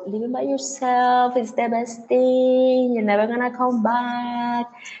me, living by yourself is the best thing. You're never gonna come back.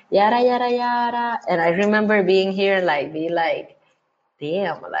 Yada, yada, yada. And I remember being here, be like,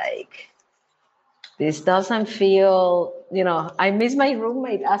 damn, like, this doesn't feel, I miss my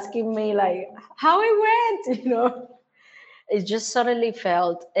roommate asking me, like, how it went, It just suddenly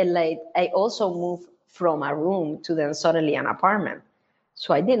felt like I also moved from a room to then suddenly an apartment.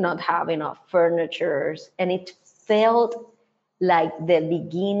 So I did not have enough furniture, and it felt like the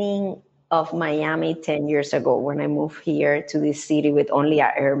beginning of Miami 10 years ago when I moved here to this city with only an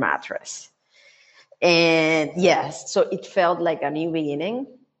air mattress. And yes, so it felt like a new beginning.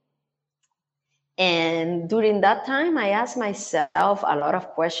 And during that time, I asked myself a lot of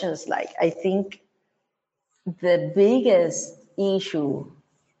questions. Like, I think the biggest issue,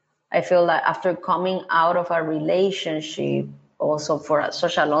 I feel like after coming out of a relationship, also for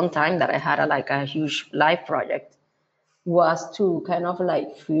such a long time that I had a huge life project, was to kind of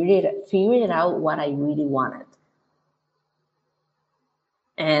like figure out what I really wanted.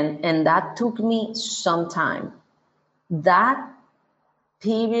 And that took me some time. That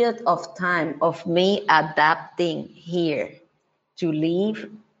period of time of me adapting here to live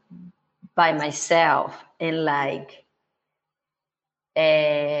by myself and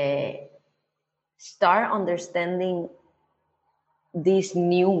start understanding this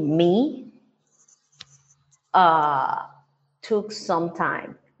new me took some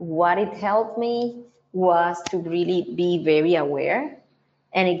time. What it helped me was to really be very aware.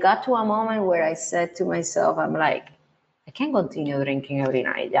 And it got to a moment where I said to myself, I'm like, I can't continue drinking every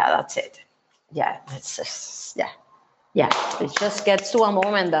night. Yeah, that's it. Yeah, it's just, yeah. It just gets to a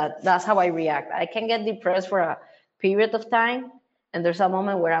moment that's how I react. I can get depressed for a period of time. And there's a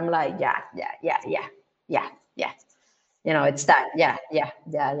moment where I'm like, yeah. It's that, yeah.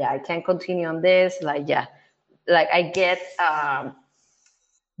 I can't continue on this. Like, yeah. Like I get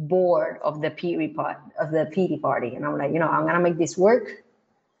bored of the pity party. And I'm like, I'm going to make this work.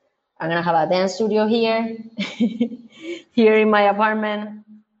 I'm going to have a dance studio here, here in my apartment.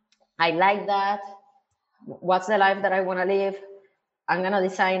 I like that. What's the life that I want to live? I'm going to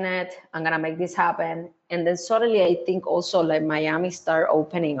design it. I'm going to make this happen. And then suddenly I think also like Miami started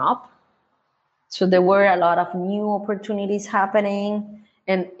opening up. So there were a lot of new opportunities happening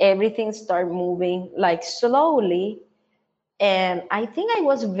and everything started moving like slowly. And I think I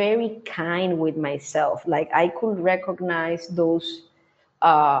was very kind with myself. Like I could recognize those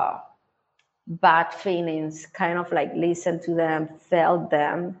bad feelings, kind of like listen to them, felt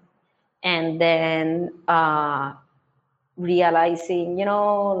them, and then realizing,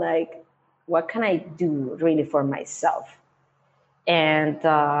 like, what can I do really for myself? And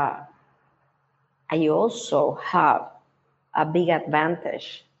I also have a big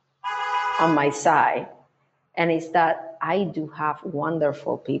advantage on my side, and it's that I do have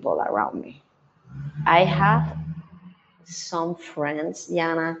wonderful people around me. I have some friends,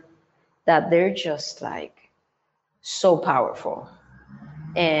 Yana, that they're just like so powerful.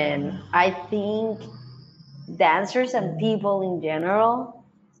 And I think dancers and people in general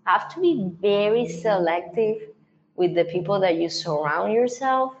have to be very selective with the people that you surround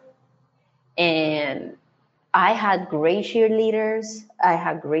yourself. And I had great cheerleaders, I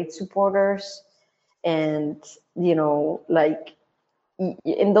had great supporters, and like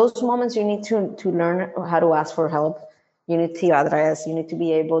in those moments you need to learn how to ask for help. You need to address, you need to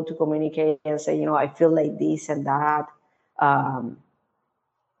be able to communicate and say, I feel like this and that.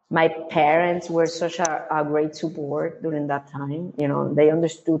 My parents were such a great support during that time. They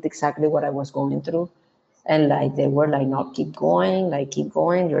understood exactly what I was going through. And like, they were like, no, keep going,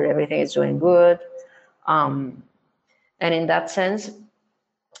 everything is doing good. And in that sense,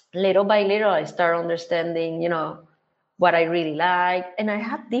 little by little, I start understanding, what I really like. And I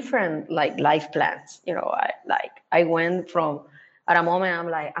had different like life plans. I went from, at a moment, I'm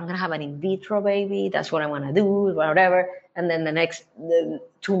like, I'm gonna have an in vitro baby. That's what I want to do, whatever. And then the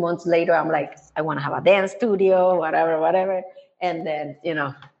 2 months later, I'm like, I want to have a dance studio, whatever. And then,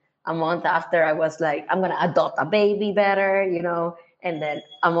 a month after, I was like, I'm gonna adopt a baby better, And then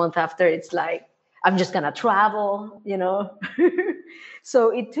a month after, it's like, I'm just gonna travel, So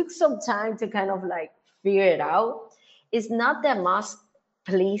it took some time to kind of like figure it out. It's not the most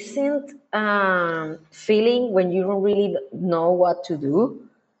pleasant feeling when you don't really know what to do.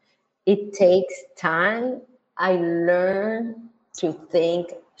 It takes time. I learned to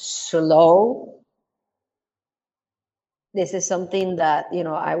think slow. This is something that,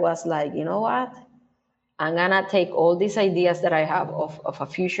 I was like, you know what? I'm gonna take all these ideas that I have of a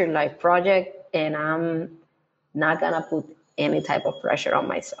future life project, and I'm not gonna put any type of pressure on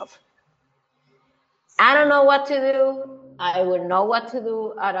myself. I don't know what to do. I will know what to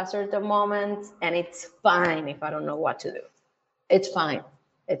do at a certain moment, and it's fine if I don't know what to do. It's fine.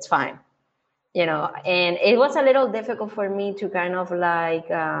 It's fine. And it was a little difficult for me to kind of like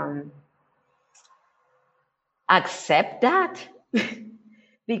accept that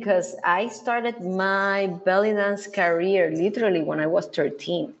because I started my belly dance career literally when I was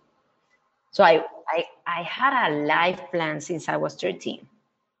 13. So I had a life plan since I was 13.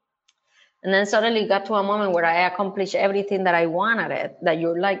 And then suddenly got to a moment where I accomplished everything that I wanted, that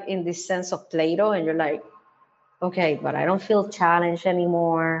you're like in this sense of Play-Doh, and you're like, okay, but I don't feel challenged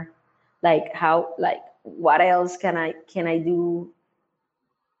anymore. Like what else can I do?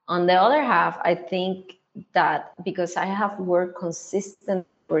 On the other half, I think that because I have worked consistent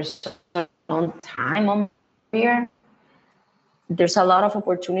for so long time on here, there's a lot of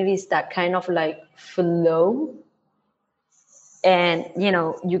opportunities that kind of like flow, and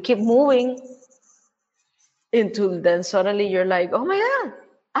you keep moving until then suddenly you're like, oh my God,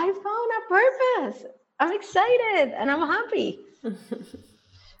 I found a purpose. I'm excited and I'm happy.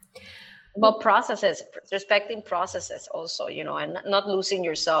 But processes, respecting processes also, and not losing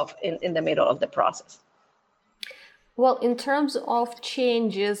yourself in the middle of the process. Well, in terms of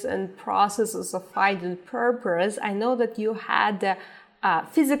changes and processes of finding purpose, I know that you had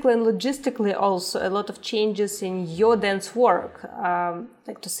physically and logistically also a lot of changes in your dance work.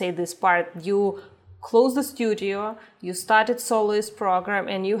 Like to say this part, you closed the studio, you started soloist program,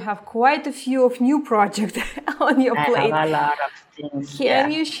 and you have quite a few of new projects on your plate. I have a lot of things.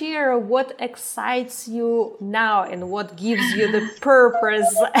 Can you share what excites you now and what gives you the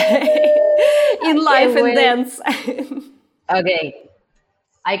purpose in life and dance? Okay.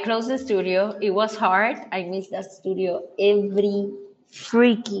 I closed the studio. It was hard. I missed that studio every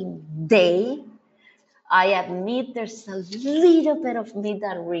freaking day. I admit there's a little bit of me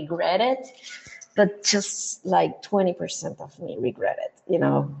that regret it, but just like 20% of me regret it,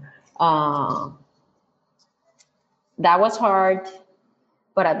 that was hard,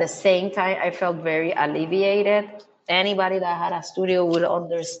 but at the same time, I felt very alleviated. Anybody that had a studio will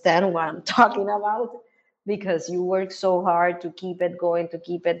understand what I'm talking about, because you work so hard to keep it going,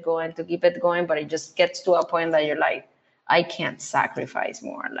 but it just gets to a point that you're like, I can't sacrifice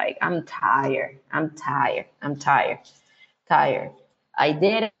more. Like, I'm tired. I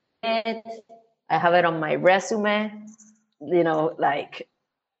did it. I have it on my resume. Like,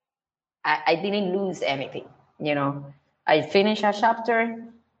 I didn't lose anything. I finished a chapter.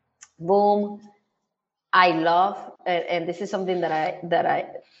 Boom. I love, and this is something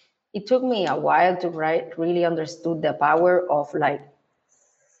that it took me a while to really understood the power of like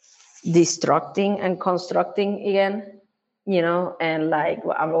destructing and constructing again, and like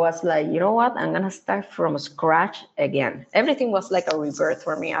I was like, you know what, I'm gonna start from scratch again. Everything was like a rebirth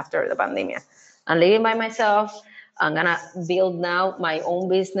for me after the pandemic. I'm living by myself. I'm gonna build now my own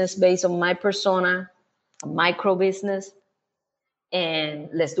business based on my persona, a micro business, and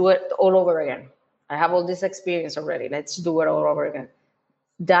let's do it all over again. I have all this experience already. Let's do it all over again.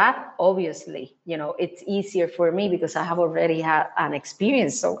 That obviously, it's easier for me because I have already had an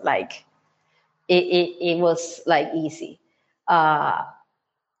experience. So like, it was like easy. I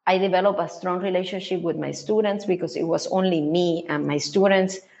developed a strong relationship with my students because it was only me and my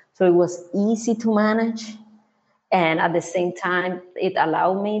students. So it was easy to manage. And at the same time, it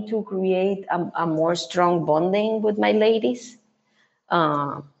allowed me to create a more strong bonding with my ladies,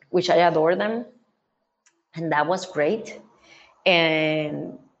 which I adore them. And that was great.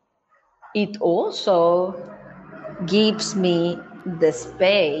 And it also gives me the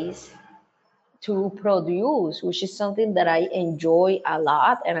space to produce, which is something that I enjoy a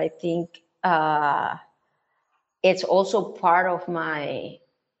lot. And I think it's also part of my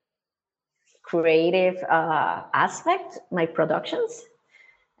creative aspect, my productions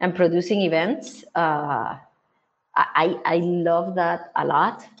and producing events. I love that a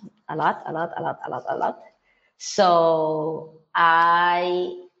lot, a lot, a lot, a lot, a lot, a lot. So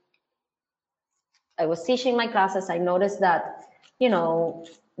I was teaching my classes. I noticed that,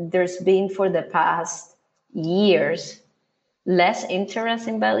 there's been for the past years less interest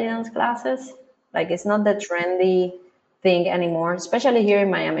in belly dance classes. Like it's not the trendy thing anymore, especially here in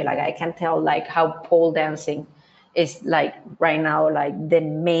Miami. Like I can tell like how pole dancing is like right now, like the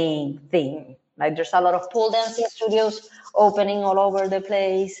main thing. Like there's a lot of pole dancing studios opening all over the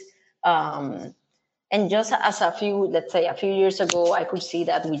place. And just as let's say a few years ago, I could see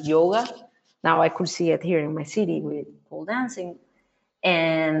that with yoga. Now I could see it here in my city with pole dancing.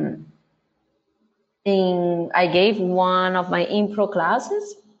 And I gave one of my impro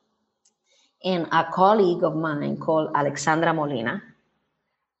classes, and a colleague of mine called Alexandra Molina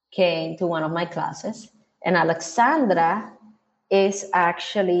came to one of my classes. And Alexandra is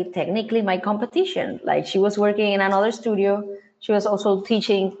actually technically my competition. Like she was working in another studio. She was also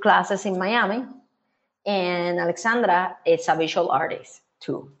teaching classes in Miami. And Alexandra is a visual artist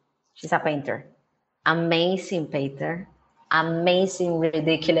too. She's a painter, amazing painter, amazing,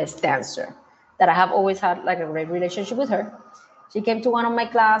 ridiculous dancer that I have always had like a great relationship with her. She came to one of my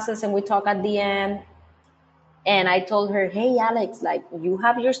classes and we talked at the end. And I told her, hey, Alex, like you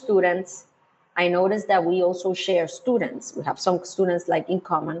have your students. I noticed that we also share students. We have some students like in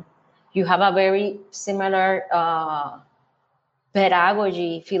common. You have a very similar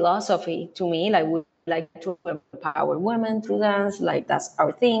pedagogy philosophy to me. Like we like to empower women through dance. Like that's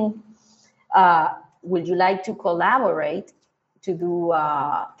our thing. Would you like to collaborate to do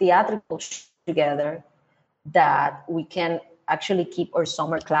theatrical together that we can actually keep our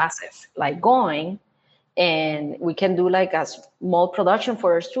summer classes like going, and we can do like a small production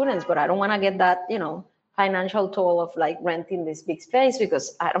for our students, but I don't want to get that, financial toll of like renting this big space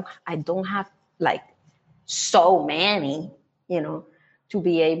because I don't have like so many, to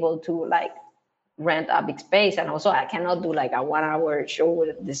be able to like rent a big space. And also I cannot do like a 1 hour show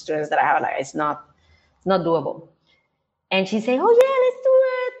with the students that I have. Like it's not doable. And she said, oh yeah, let's do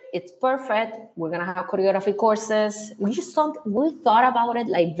it. It's perfect. We're gonna have choreography courses. We thought about it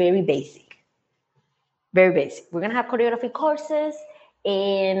like very basic. Very basic. We're gonna have choreography courses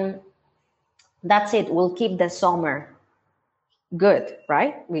and that's it. We'll keep the summer good,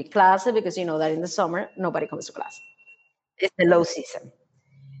 right? We class it because you know that in the summer nobody comes to class. It's the low season.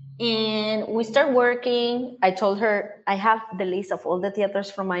 And we start working. I told her I have the list of all the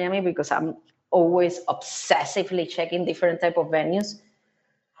theaters from Miami because I'm always obsessively checking different type of venues.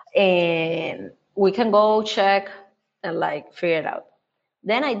 And we can go check and like figure it out.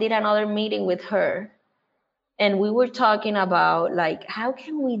 Then I did another meeting with her and we were talking about like how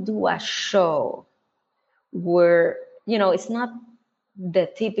can we do a show where, it's not the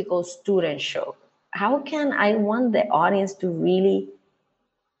typical student show. How can I want the audience to really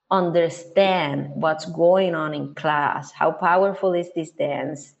understand what's going on in class? How powerful is this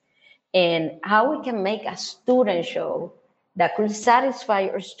dance? And how we can make a student show that could satisfy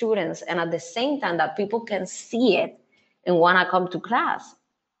our students and at the same time that people can see it and want to come to class.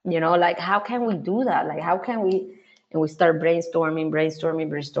 Like how can we do that? Like how can we, and we start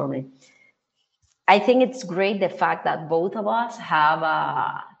brainstorming. I think it's great the fact that both of us have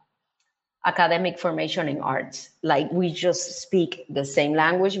academic formation in arts. Like we just speak the same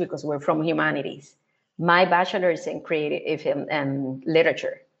language because we're from humanities. My bachelor is in creative and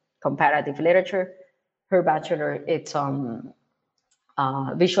literature, comparative literature. Her bachelor, it's on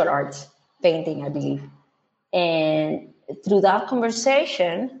visual arts, painting, I believe. And through that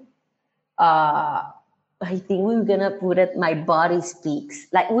conversation, I think we were gonna put it My Body Speaks.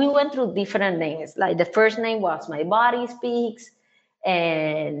 Like we went through different names. Like the first name was My Body Speaks,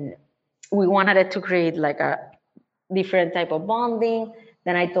 and we wanted it to create like a different type of bonding.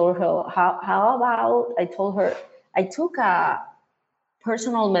 Then I told her, how about, I told her, I took a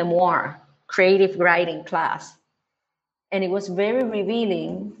personal memoir, creative writing class, and it was very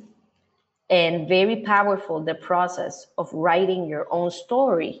revealing and very powerful, the process of writing your own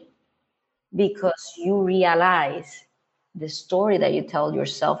story, because you realize the story that you tell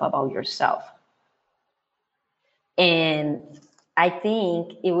yourself about yourself. And I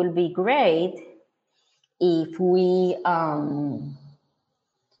think it will be great if we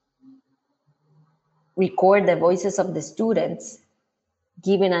record the voices of the students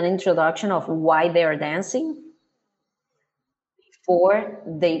giving an introduction of why they are dancing before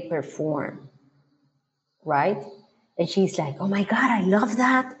they perform, right? And she's like, oh my God, I love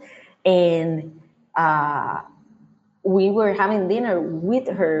that. And we were having dinner with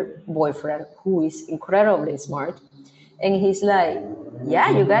her boyfriend, who is incredibly smart. And he's like,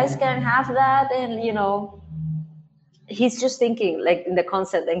 yeah, you guys can have that. And, he's just thinking like in the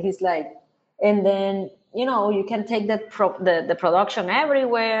concept. And he's like, and then, you can take the production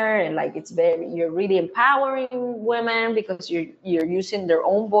everywhere. And like, you're really empowering women because you're using their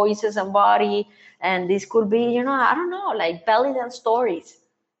own voices and body. And this could be, I don't know, like belly dance stories.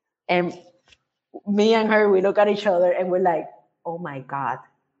 And me and her, we look at each other and we're like, oh my God.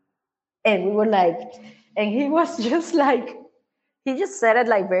 And we were like, and he was just like, he just said it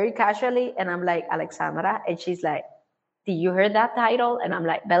like very casually. And I'm like, Alexandra. And she's like, did you hear that title? And I'm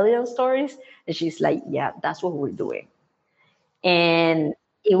like, belly dance stories. And she's like, yeah, that's what we're doing. And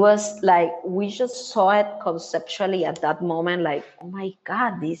it was like, we just saw it conceptually at that moment, like, oh my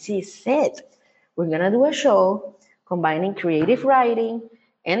God, this is it. We're going to do a show combining creative writing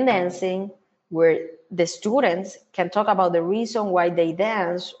and dancing, where the students can talk about the reason why they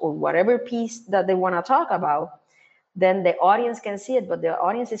dance or whatever piece that they want to talk about. Then the audience can see it, but the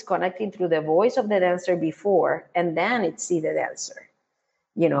audience is connecting through the voice of the dancer before, and then it see the dancer,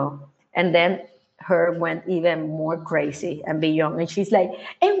 and then her went even more crazy and beyond. And she's like,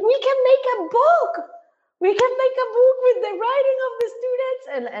 and we can make a book. We can make a book with the writing of the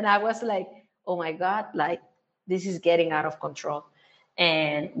students. And I was like, oh my God, like this is getting out of control.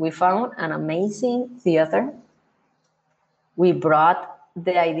 And we found an amazing theater. We brought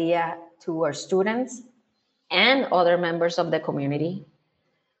the idea to our students and other members of the community.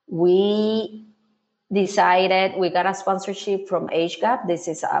 We decided, we got a sponsorship from HGAP. This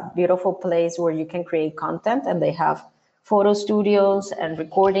is a beautiful place where you can create content, and they have photo studios and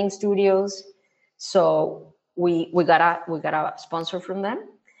recording studios. So we got a sponsor from them,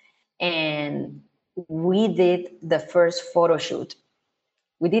 and we did the first photo shoot.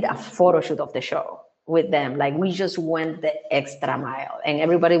 We did a photo shoot of the show with them. Like, we just went the extra mile, and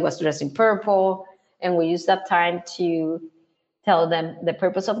everybody was dressed in purple. And we used that time to tell them the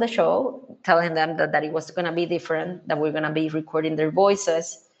purpose of the show, telling them that it was going to be different, that we're going to be recording their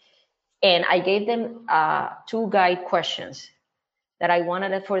voices. And I gave them 2 guide questions that I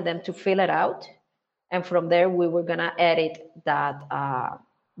wanted for them to fill it out. And from there, we were going to edit that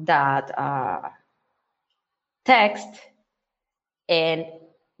text and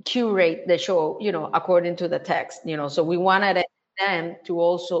curate the show, according to the text, So we wanted them to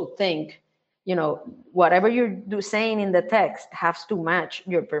also think, whatever you're saying in the text has to match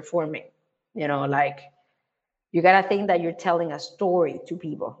your performing. Like, you got to think that you're telling a story to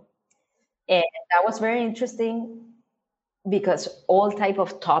people. And that was very interesting because all type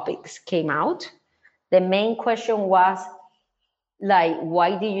of topics came out. The main question was like,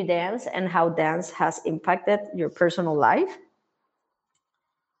 why do you dance and how dance has impacted your personal life?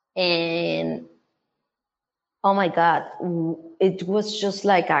 And oh my God, it was just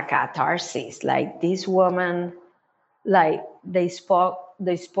like a catharsis. Like, this woman, like they spoke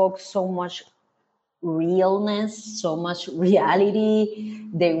so much realness, so much reality.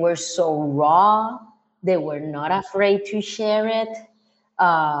 They were so raw. They were not afraid to share it.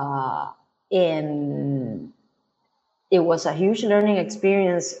 And it was a huge learning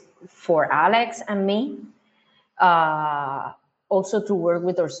experience for Alex and me. Also to work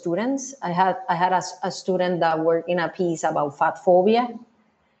with our students. I had a student that worked in a piece about fat phobia.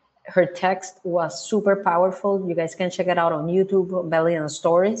 Her text was super powerful. You guys can check it out on YouTube, Belly Dance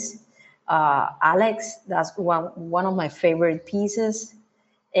Stories. Alex, that's one of my favorite pieces.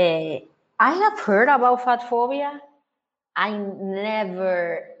 I have heard about fat phobia. I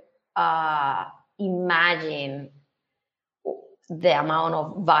never imagined the amount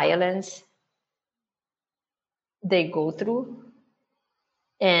of violence they go through.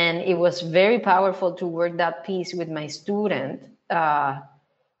 And it was very powerful to work that piece with my student,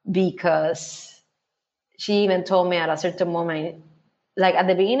 because she even told me at a certain moment, like at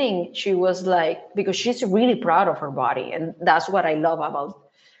the beginning, she was like, because she's really proud of her body. And that's what I love about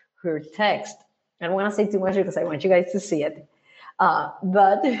her text. I don't want to say too much because I want you guys to see it.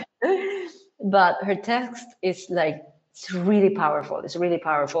 But her text is like, it's really powerful. It's really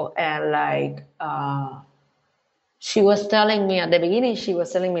powerful. And like, she was telling me at the beginning,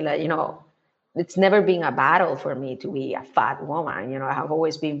 like, it's never been a battle for me to be a fat woman. I have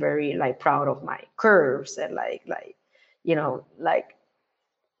always been very like proud of my curves and like,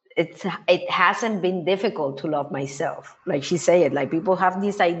 it hasn't been difficult to love myself. Like she said, like people have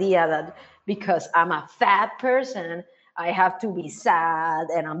this idea that because I'm a fat person, I have to be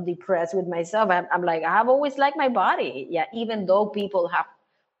sad and I'm depressed with myself. I'm like, I have always liked my body. Yeah. Even though people have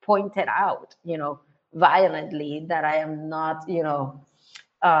pointed out, violently that I am not,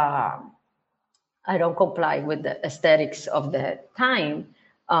 I don't comply with the aesthetics of the time.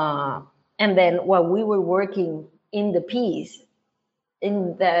 And then while we were working in the piece,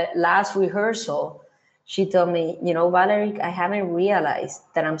 in the last rehearsal, she told me, you know, Valerie, I haven't realized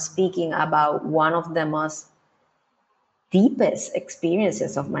that I'm speaking about one of the most deepest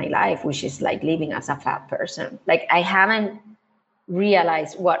experiences of my life, which is like living as a fat person. Like I haven't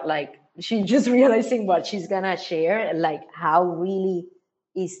realized what, like she's just realizing what she's gonna share, like how really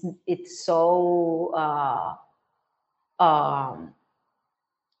is it's so um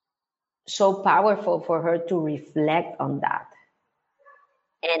so powerful for her to reflect on that.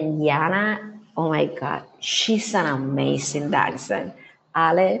 And Yana, oh my God, she's an amazing dancer.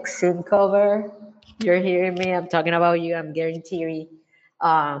 Alex, scene cover, you're hearing me. I'm talking about you. I'm getting teary.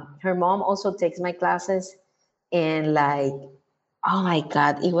 Her mom also takes my classes, and like, oh my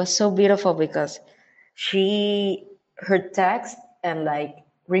God, it was so beautiful because her text and like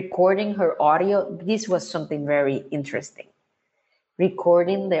recording her audio. This was something very interesting.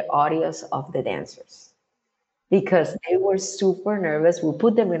 Recording the audios of the dancers because they were super nervous. We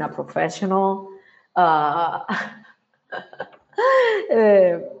put them in a professional uh,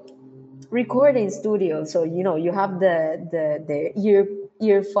 uh, recording studio. So you know you have the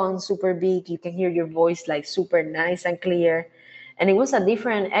earphones super big. You can hear your voice like super nice and clear. And it was a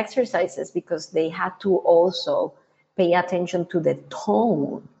different exercises because they had to also pay attention to the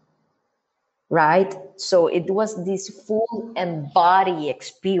tone, right? So it was this full and body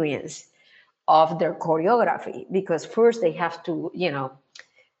experience of their choreography because first they have to, you know,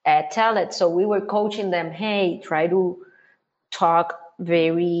 tell it. So we were coaching them, hey, try to talk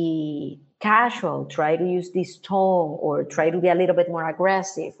very casual, try to use this tone, or try to be a little bit more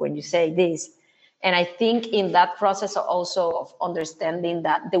aggressive when you say this. And I think in that process also of understanding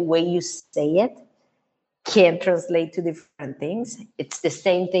that the way you say it can translate to different things. It's the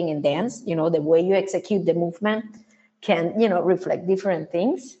same thing in dance, you know, the way you execute the movement can, you know, reflect different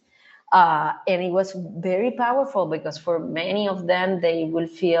things. And it was very powerful because for many of them, they will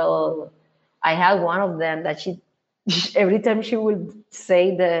feel. I had one of them that she, every time she would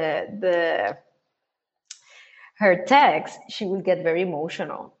say the her text, she would get very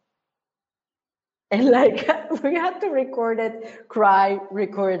emotional. And like we had to record it, cry,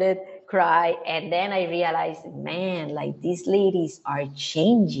 record it, cry. And then I realized, man, like these ladies are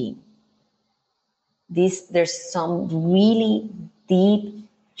changing. There's some really deep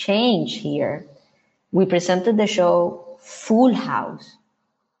change here. We presented the show Full House.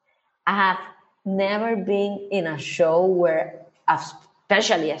 I have never been in a show where,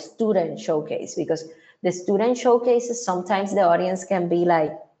 especially a student showcase, because the student showcases, sometimes the audience can be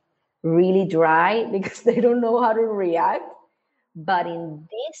like really dry because they don't know how to react. But in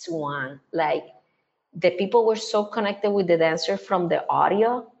this one, like the people were so connected with the dancer from the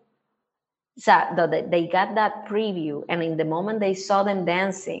audio that they got that preview. And in the moment they saw them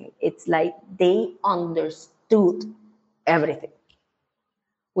dancing, it's like they understood everything.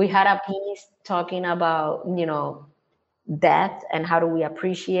 We had a piece talking about, you know, death and how do we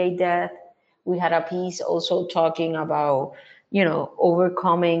appreciate death. We had a piece also talking about, you know,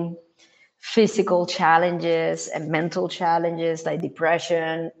 overcoming physical challenges and mental challenges like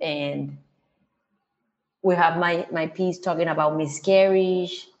depression. And we have my piece talking about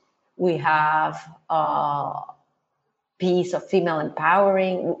miscarriage. We have a piece of female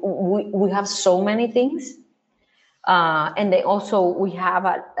empowering. We have so many things. And they also, we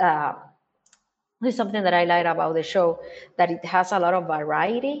have there's something that I like about the show, that it has a lot of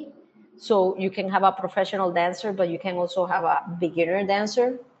variety. So you can have a professional dancer, but you can also have a beginner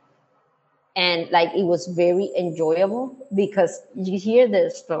dancer. And like it was very enjoyable because you hear the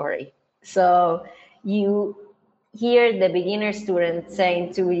story. So you hear the beginner student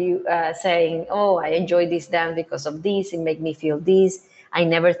saying to you, saying, "Oh, I enjoyed this dance because of this. It made me feel this. I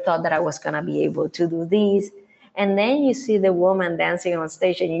never thought that I was gonna be able to do this." And then you see the woman dancing on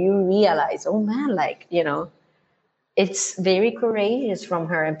stage, and you realize, oh man, like, you know, it's very courageous from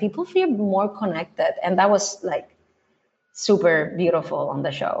her, and people feel more connected. And that was like super beautiful on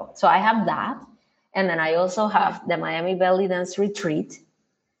the show. So I have that. And then I also have the Miami Belly Dance Retreat,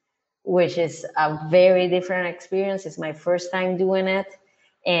 which is a very different experience. It's my first time doing it.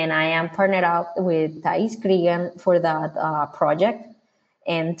 And I am partnered up with Thais Cregan for that project.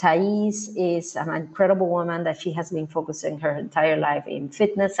 And Thais is an incredible woman that she has been focusing her entire life in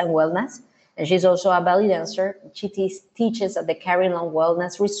fitness and wellness. And she's also a belly dancer. She teaches at the Carillon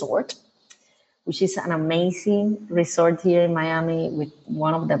Wellness Resort, which is an amazing resort here in Miami with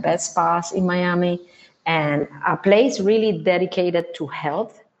one of the best spas in Miami and a place really dedicated to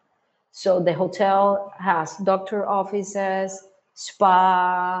health. So the hotel has doctor offices,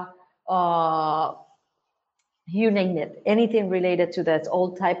 spa, uh, you name it, anything related to that,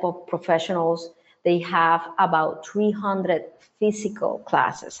 all type of professionals. They have about 300 physical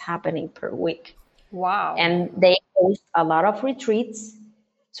classes happening per week. Wow. And they host a lot of retreats.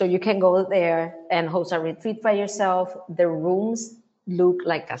 So you can go there and host a retreat by yourself. The rooms look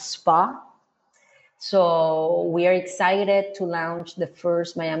like a spa. So we are excited to launch the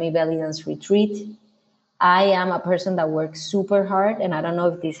first Miami Belly Dance retreat. I am a person that works super hard, and I don't know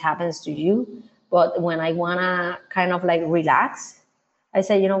if this happens to you, but when I wanna kind of like relax, I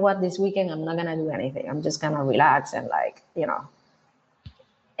say, you know what, this weekend I'm not gonna do anything. I'm just gonna relax and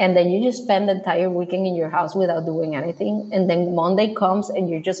and then you just spend the entire weekend in your house without doing anything. And then Monday comes and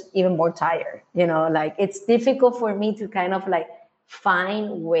you're just even more tired. Like it's difficult for me to kind of like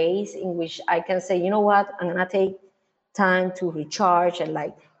find ways in which I can say, you know what, I'm gonna take time to recharge and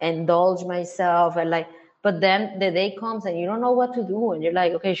like indulge myself and like, but then the day comes and you don't know what to do. And you're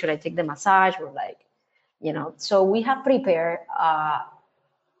like, okay, should I take the massage? Or like, so we have prepared a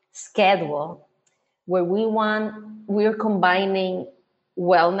schedule where we're combining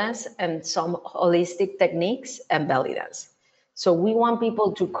wellness and some holistic techniques and belly dance. So we want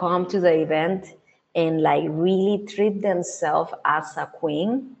people to come to the event and like really treat themselves as a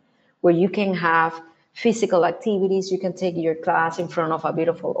queen, where you can have physical activities. You can take your class in front of a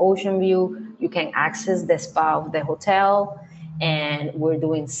beautiful ocean view. You can access the spa of the hotel, and we're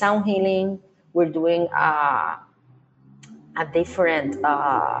doing sound healing. We're doing a different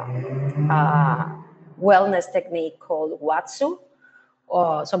wellness technique called Watsu.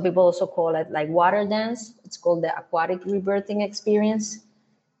 Some people also call it like water dance. It's called the aquatic rebirthing experience.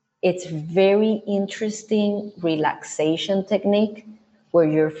 It's very interesting relaxation technique where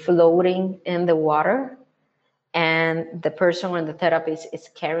you're floating in the water and the person or the therapist is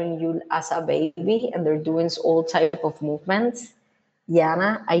carrying you as a baby and they're doing all type of movements.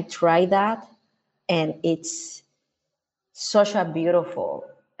 Yana, I tried that and it's such a beautiful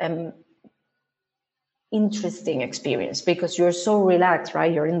and interesting experience because you're so relaxed,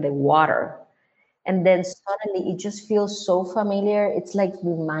 right? You're in the water. And then suddenly it just feels so familiar. It's like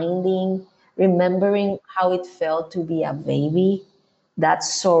remembering how it felt to be a baby, that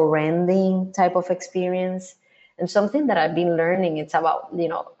surrendering type of experience. And something that I've been learning, it's about,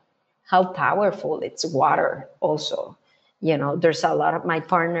 how powerful it's water also. There's a lot of my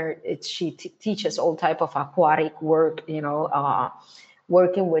partner, she teaches all type of aquatic work,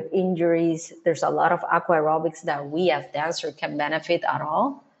 working with injuries. There's a lot of aqua aerobics that we as dancers can benefit at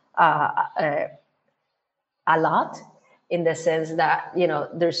all. A lot, in the sense that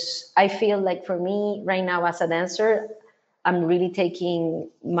I feel like for me right now as a dancer, I'm really taking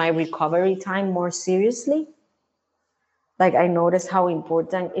my recovery time more seriously. Like I notice how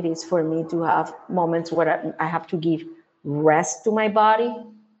important it is for me to have moments where I have to give rest to my body,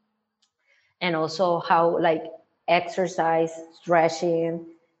 and also how like exercise, stretching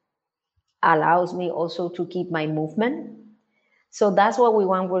allows me also to keep my movement. So that's what we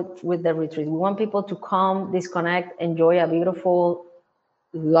want with the retreat. We want people to come, disconnect, enjoy a beautiful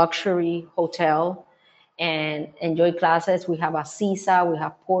luxury hotel, and enjoy classes. We have a Sisa, we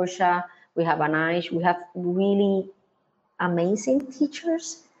have Portia, we have Anaish, we have really amazing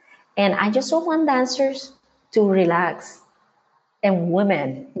teachers. And I just don't want dancers to relax, and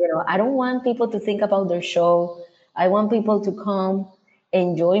women, I don't want people to think about their show. I want people to come,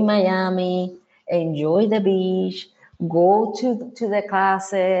 enjoy Miami, enjoy the beach, go to the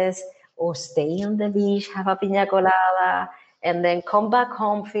classes, or stay on the beach, have a piña colada, and then come back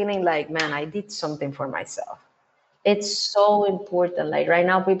home feeling like, man, I did something for myself. It's so important. Like right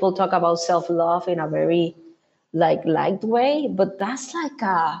now, people talk about self-love in a very light way, but that's like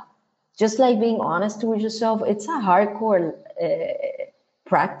just like being honest with yourself. It's a hardcore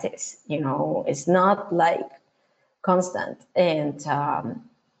practice. It's not like constant. And I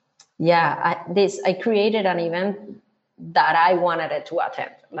created an event that I wanted it to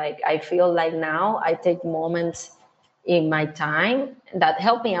attend. Like I feel like now I take moments in my time that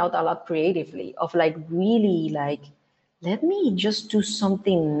help me out a lot creatively, of like really like, let me just do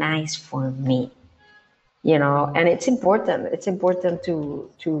something nice for me, and it's important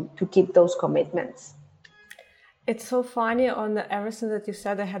to keep those commitments. It's so funny on everything that you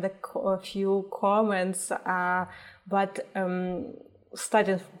said. I had a few comments, but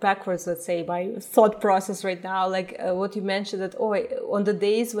starting backwards, let's say, my thought process right now, like what you mentioned, that on the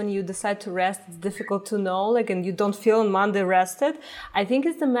days when you decide to rest, it's difficult to know, like, and you don't feel on Monday rested. I think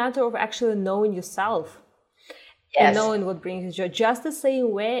it's a matter of actually knowing yourself. Yes. And knowing what brings you joy. Just the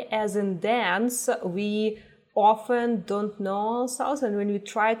same way as in dance, we often don't know ourselves, and when we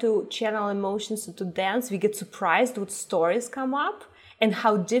try to channel emotions into dance, we get surprised what stories come up, and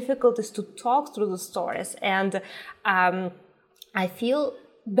how difficult it is to talk through the stories. And I feel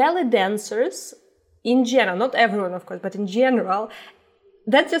belly dancers in general, not everyone of course, but in general,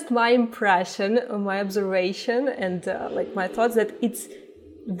 that's just my impression, my observation, and like my thoughts, that it's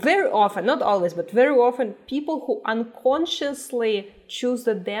very often, not always, but very often, people who unconsciously choose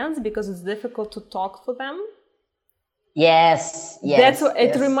the dance because it's difficult to talk for them. Yes. That's what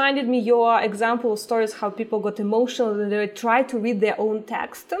it reminded me, your example of stories, how people got emotional and they try to read their own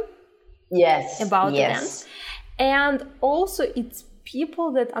text about the dance. And also it's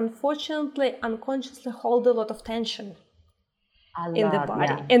people that unfortunately unconsciously hold a lot of tension in the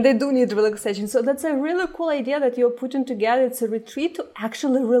body, and they do need relaxation. So that's a really cool idea that you're putting together. It's a retreat to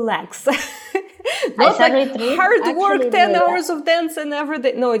actually relax. Not like hard work, 10 hours of dancing every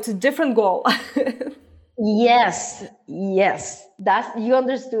day. No, it's a different goal. Yes, that's, you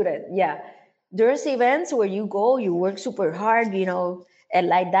understood it. Yeah, there's events where you go, you work super hard, and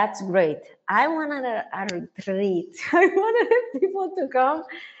like, that's great. I wanted a retreat. I wanted people to come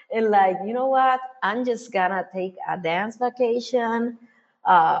and like, you know what, I'm just gonna take a dance vacation.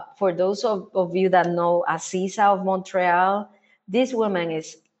 For those of you that know Aziza of Montreal, this woman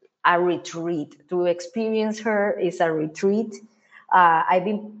is a retreat. To experience her is a retreat. I've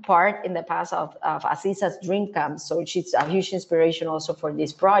been part in the past of Aziza's Dream Camp, so she's a huge inspiration also for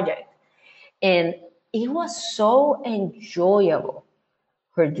this project. And it was so enjoyable,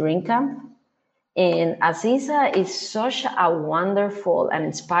 her Dream Camp. And Aziza is such a wonderful and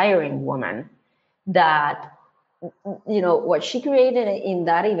inspiring woman that, what she created in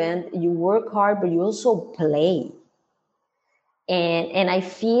that event, you work hard, but you also play. And I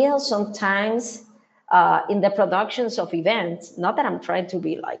feel sometimes in the productions of events, not that I'm trying to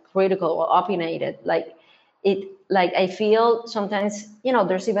be like critical or opinionated, I feel sometimes,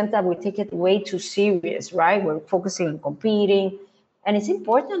 there's events that we take it way too serious, right? We're focusing on competing. And it's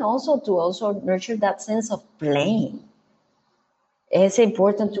important also to nurture that sense of playing. It's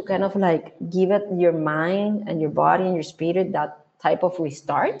important to kind of like give it your mind and your body and your spirit that type of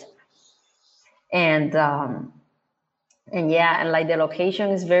restart. And like the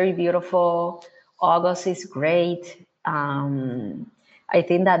location is very beautiful. August is great. I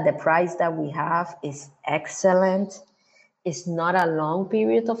think that the price that we have is excellent. It's not a long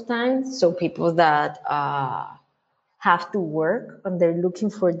period of time. So people that have to work and they're looking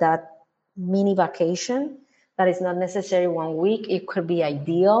for that mini vacation, that is not necessarily 1 week. It could be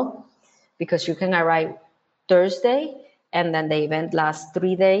ideal because you can arrive Thursday and then the event lasts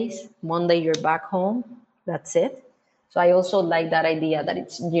 3 days. Monday, you're back home. That's it. So I also like that idea that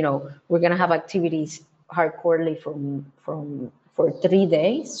it's, we're going to have activities hardcorely for 3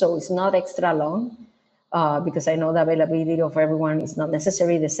 days. So it's not extra long because I know the availability of everyone is not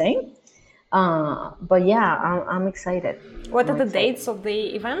necessarily the same. But yeah, I'm excited. What are the dates of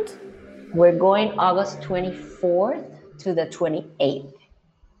the event? We're going August 24th to the 28th.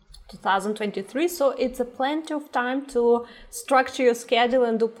 2023, so it's a plenty of time to structure your schedule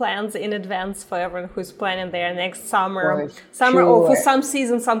and do plans in advance for everyone who's planning their next summer, or for some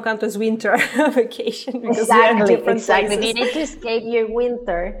seasons, some countries, winter vacation. Because exactly. Places. If you need to escape your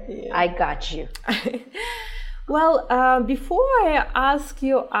winter, I got you. Well, before I ask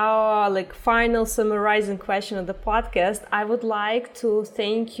you our final summarizing question of the podcast, I would like to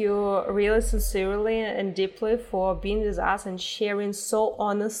thank you really sincerely and deeply for being with us and sharing so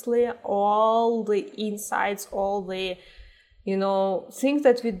honestly all the insights, all the, things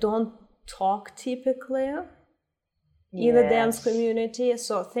that we don't talk typically in the dance community.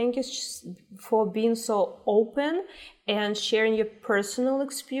 So thank you for being so open and sharing your personal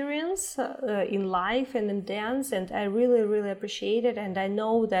experience in life and in dance. And I really, really appreciate it. And I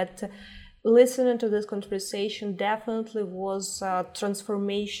know that listening to this conversation definitely was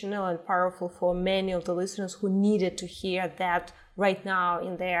transformational and powerful for many of the listeners who needed to hear that right now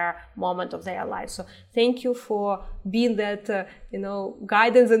in their moment of their life. So thank you for being that,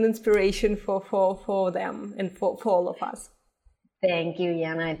 guidance and inspiration for them and for all of us. Thank you,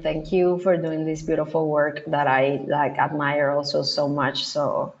 Yana. Thank you for doing this beautiful work that I admire also so much.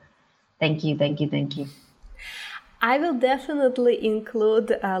 So thank you. I will definitely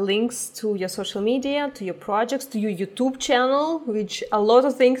include links to your social media, to your projects, to your YouTube channel, which a lot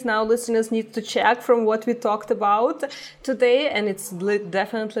of things now listeners need to check from what we talked about today, and it's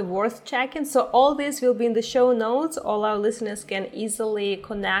definitely worth checking. So all this will be in the show notes. All our listeners can easily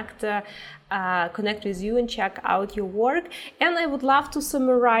connect with you and check out your work. And I would love to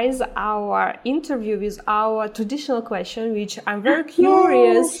summarize our interview with our traditional question, which I'm very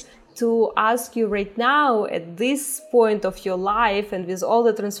curious to ask you right now at this point of your life and with all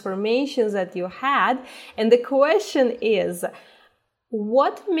the transformations that you had. And the question is,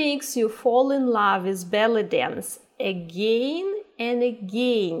 What makes you fall in love with belly dance again and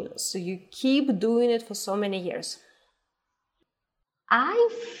again, so you keep doing it for so many years? I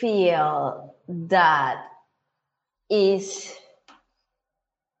feel that is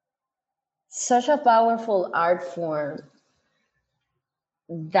such a powerful art form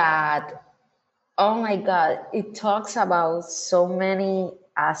that, oh my God, it talks about so many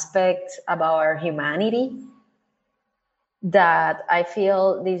aspects about our humanity that I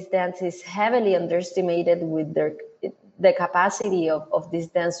feel this dance is heavily underestimated with the capacity of this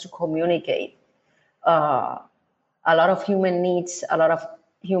dance to communicate a lot of human needs, a lot of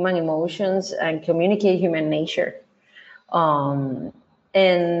human emotions, and communicate human nature. And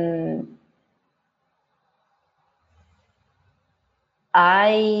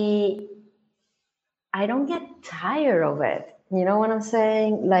I don't get tired of it. You know what I'm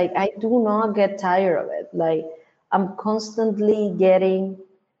saying? Like, I do not get tired of it. Like, I'm constantly getting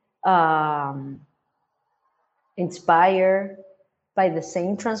um, inspired by the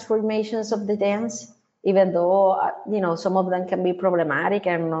same transformations of the dance, even though some of them can be problematic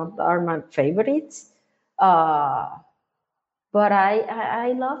and not are my favorites. Uh, but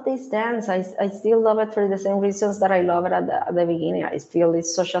I love this dance. I still love it for the same reasons that I love it at the beginning. I feel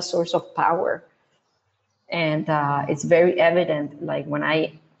it's such a source of power, and it's very evident. Like when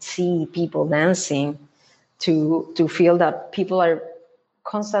I see people dancing, to feel that people are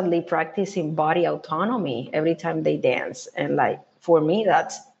constantly practicing body autonomy every time they dance. And like, for me,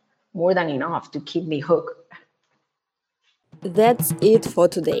 that's more than enough to keep me hooked. That's it for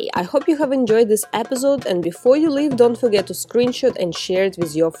today. I hope you have enjoyed this episode, and before you leave, don't forget to screenshot and share it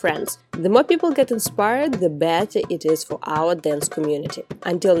with your friends. The more people get inspired, the better it is for our dance community.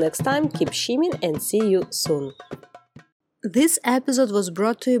 Until next time, keep shimmying and see you soon. This episode was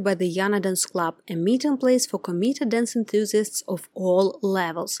brought to you by the Yana Dance Club, a meeting place for committed dance enthusiasts of all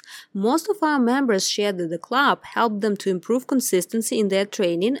levels. Most of our members shared that the club helped them to improve consistency in their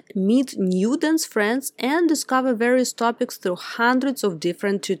training, meet new dance friends, and discover various topics through hundreds of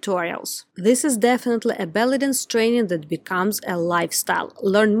different tutorials. This is definitely a belly dance training that becomes a lifestyle.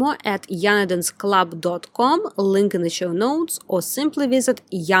 Learn more at yanadanceclub.com, link in the show notes, or simply visit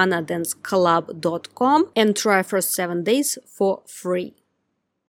yanadanceclub.com and try for 7 days for free.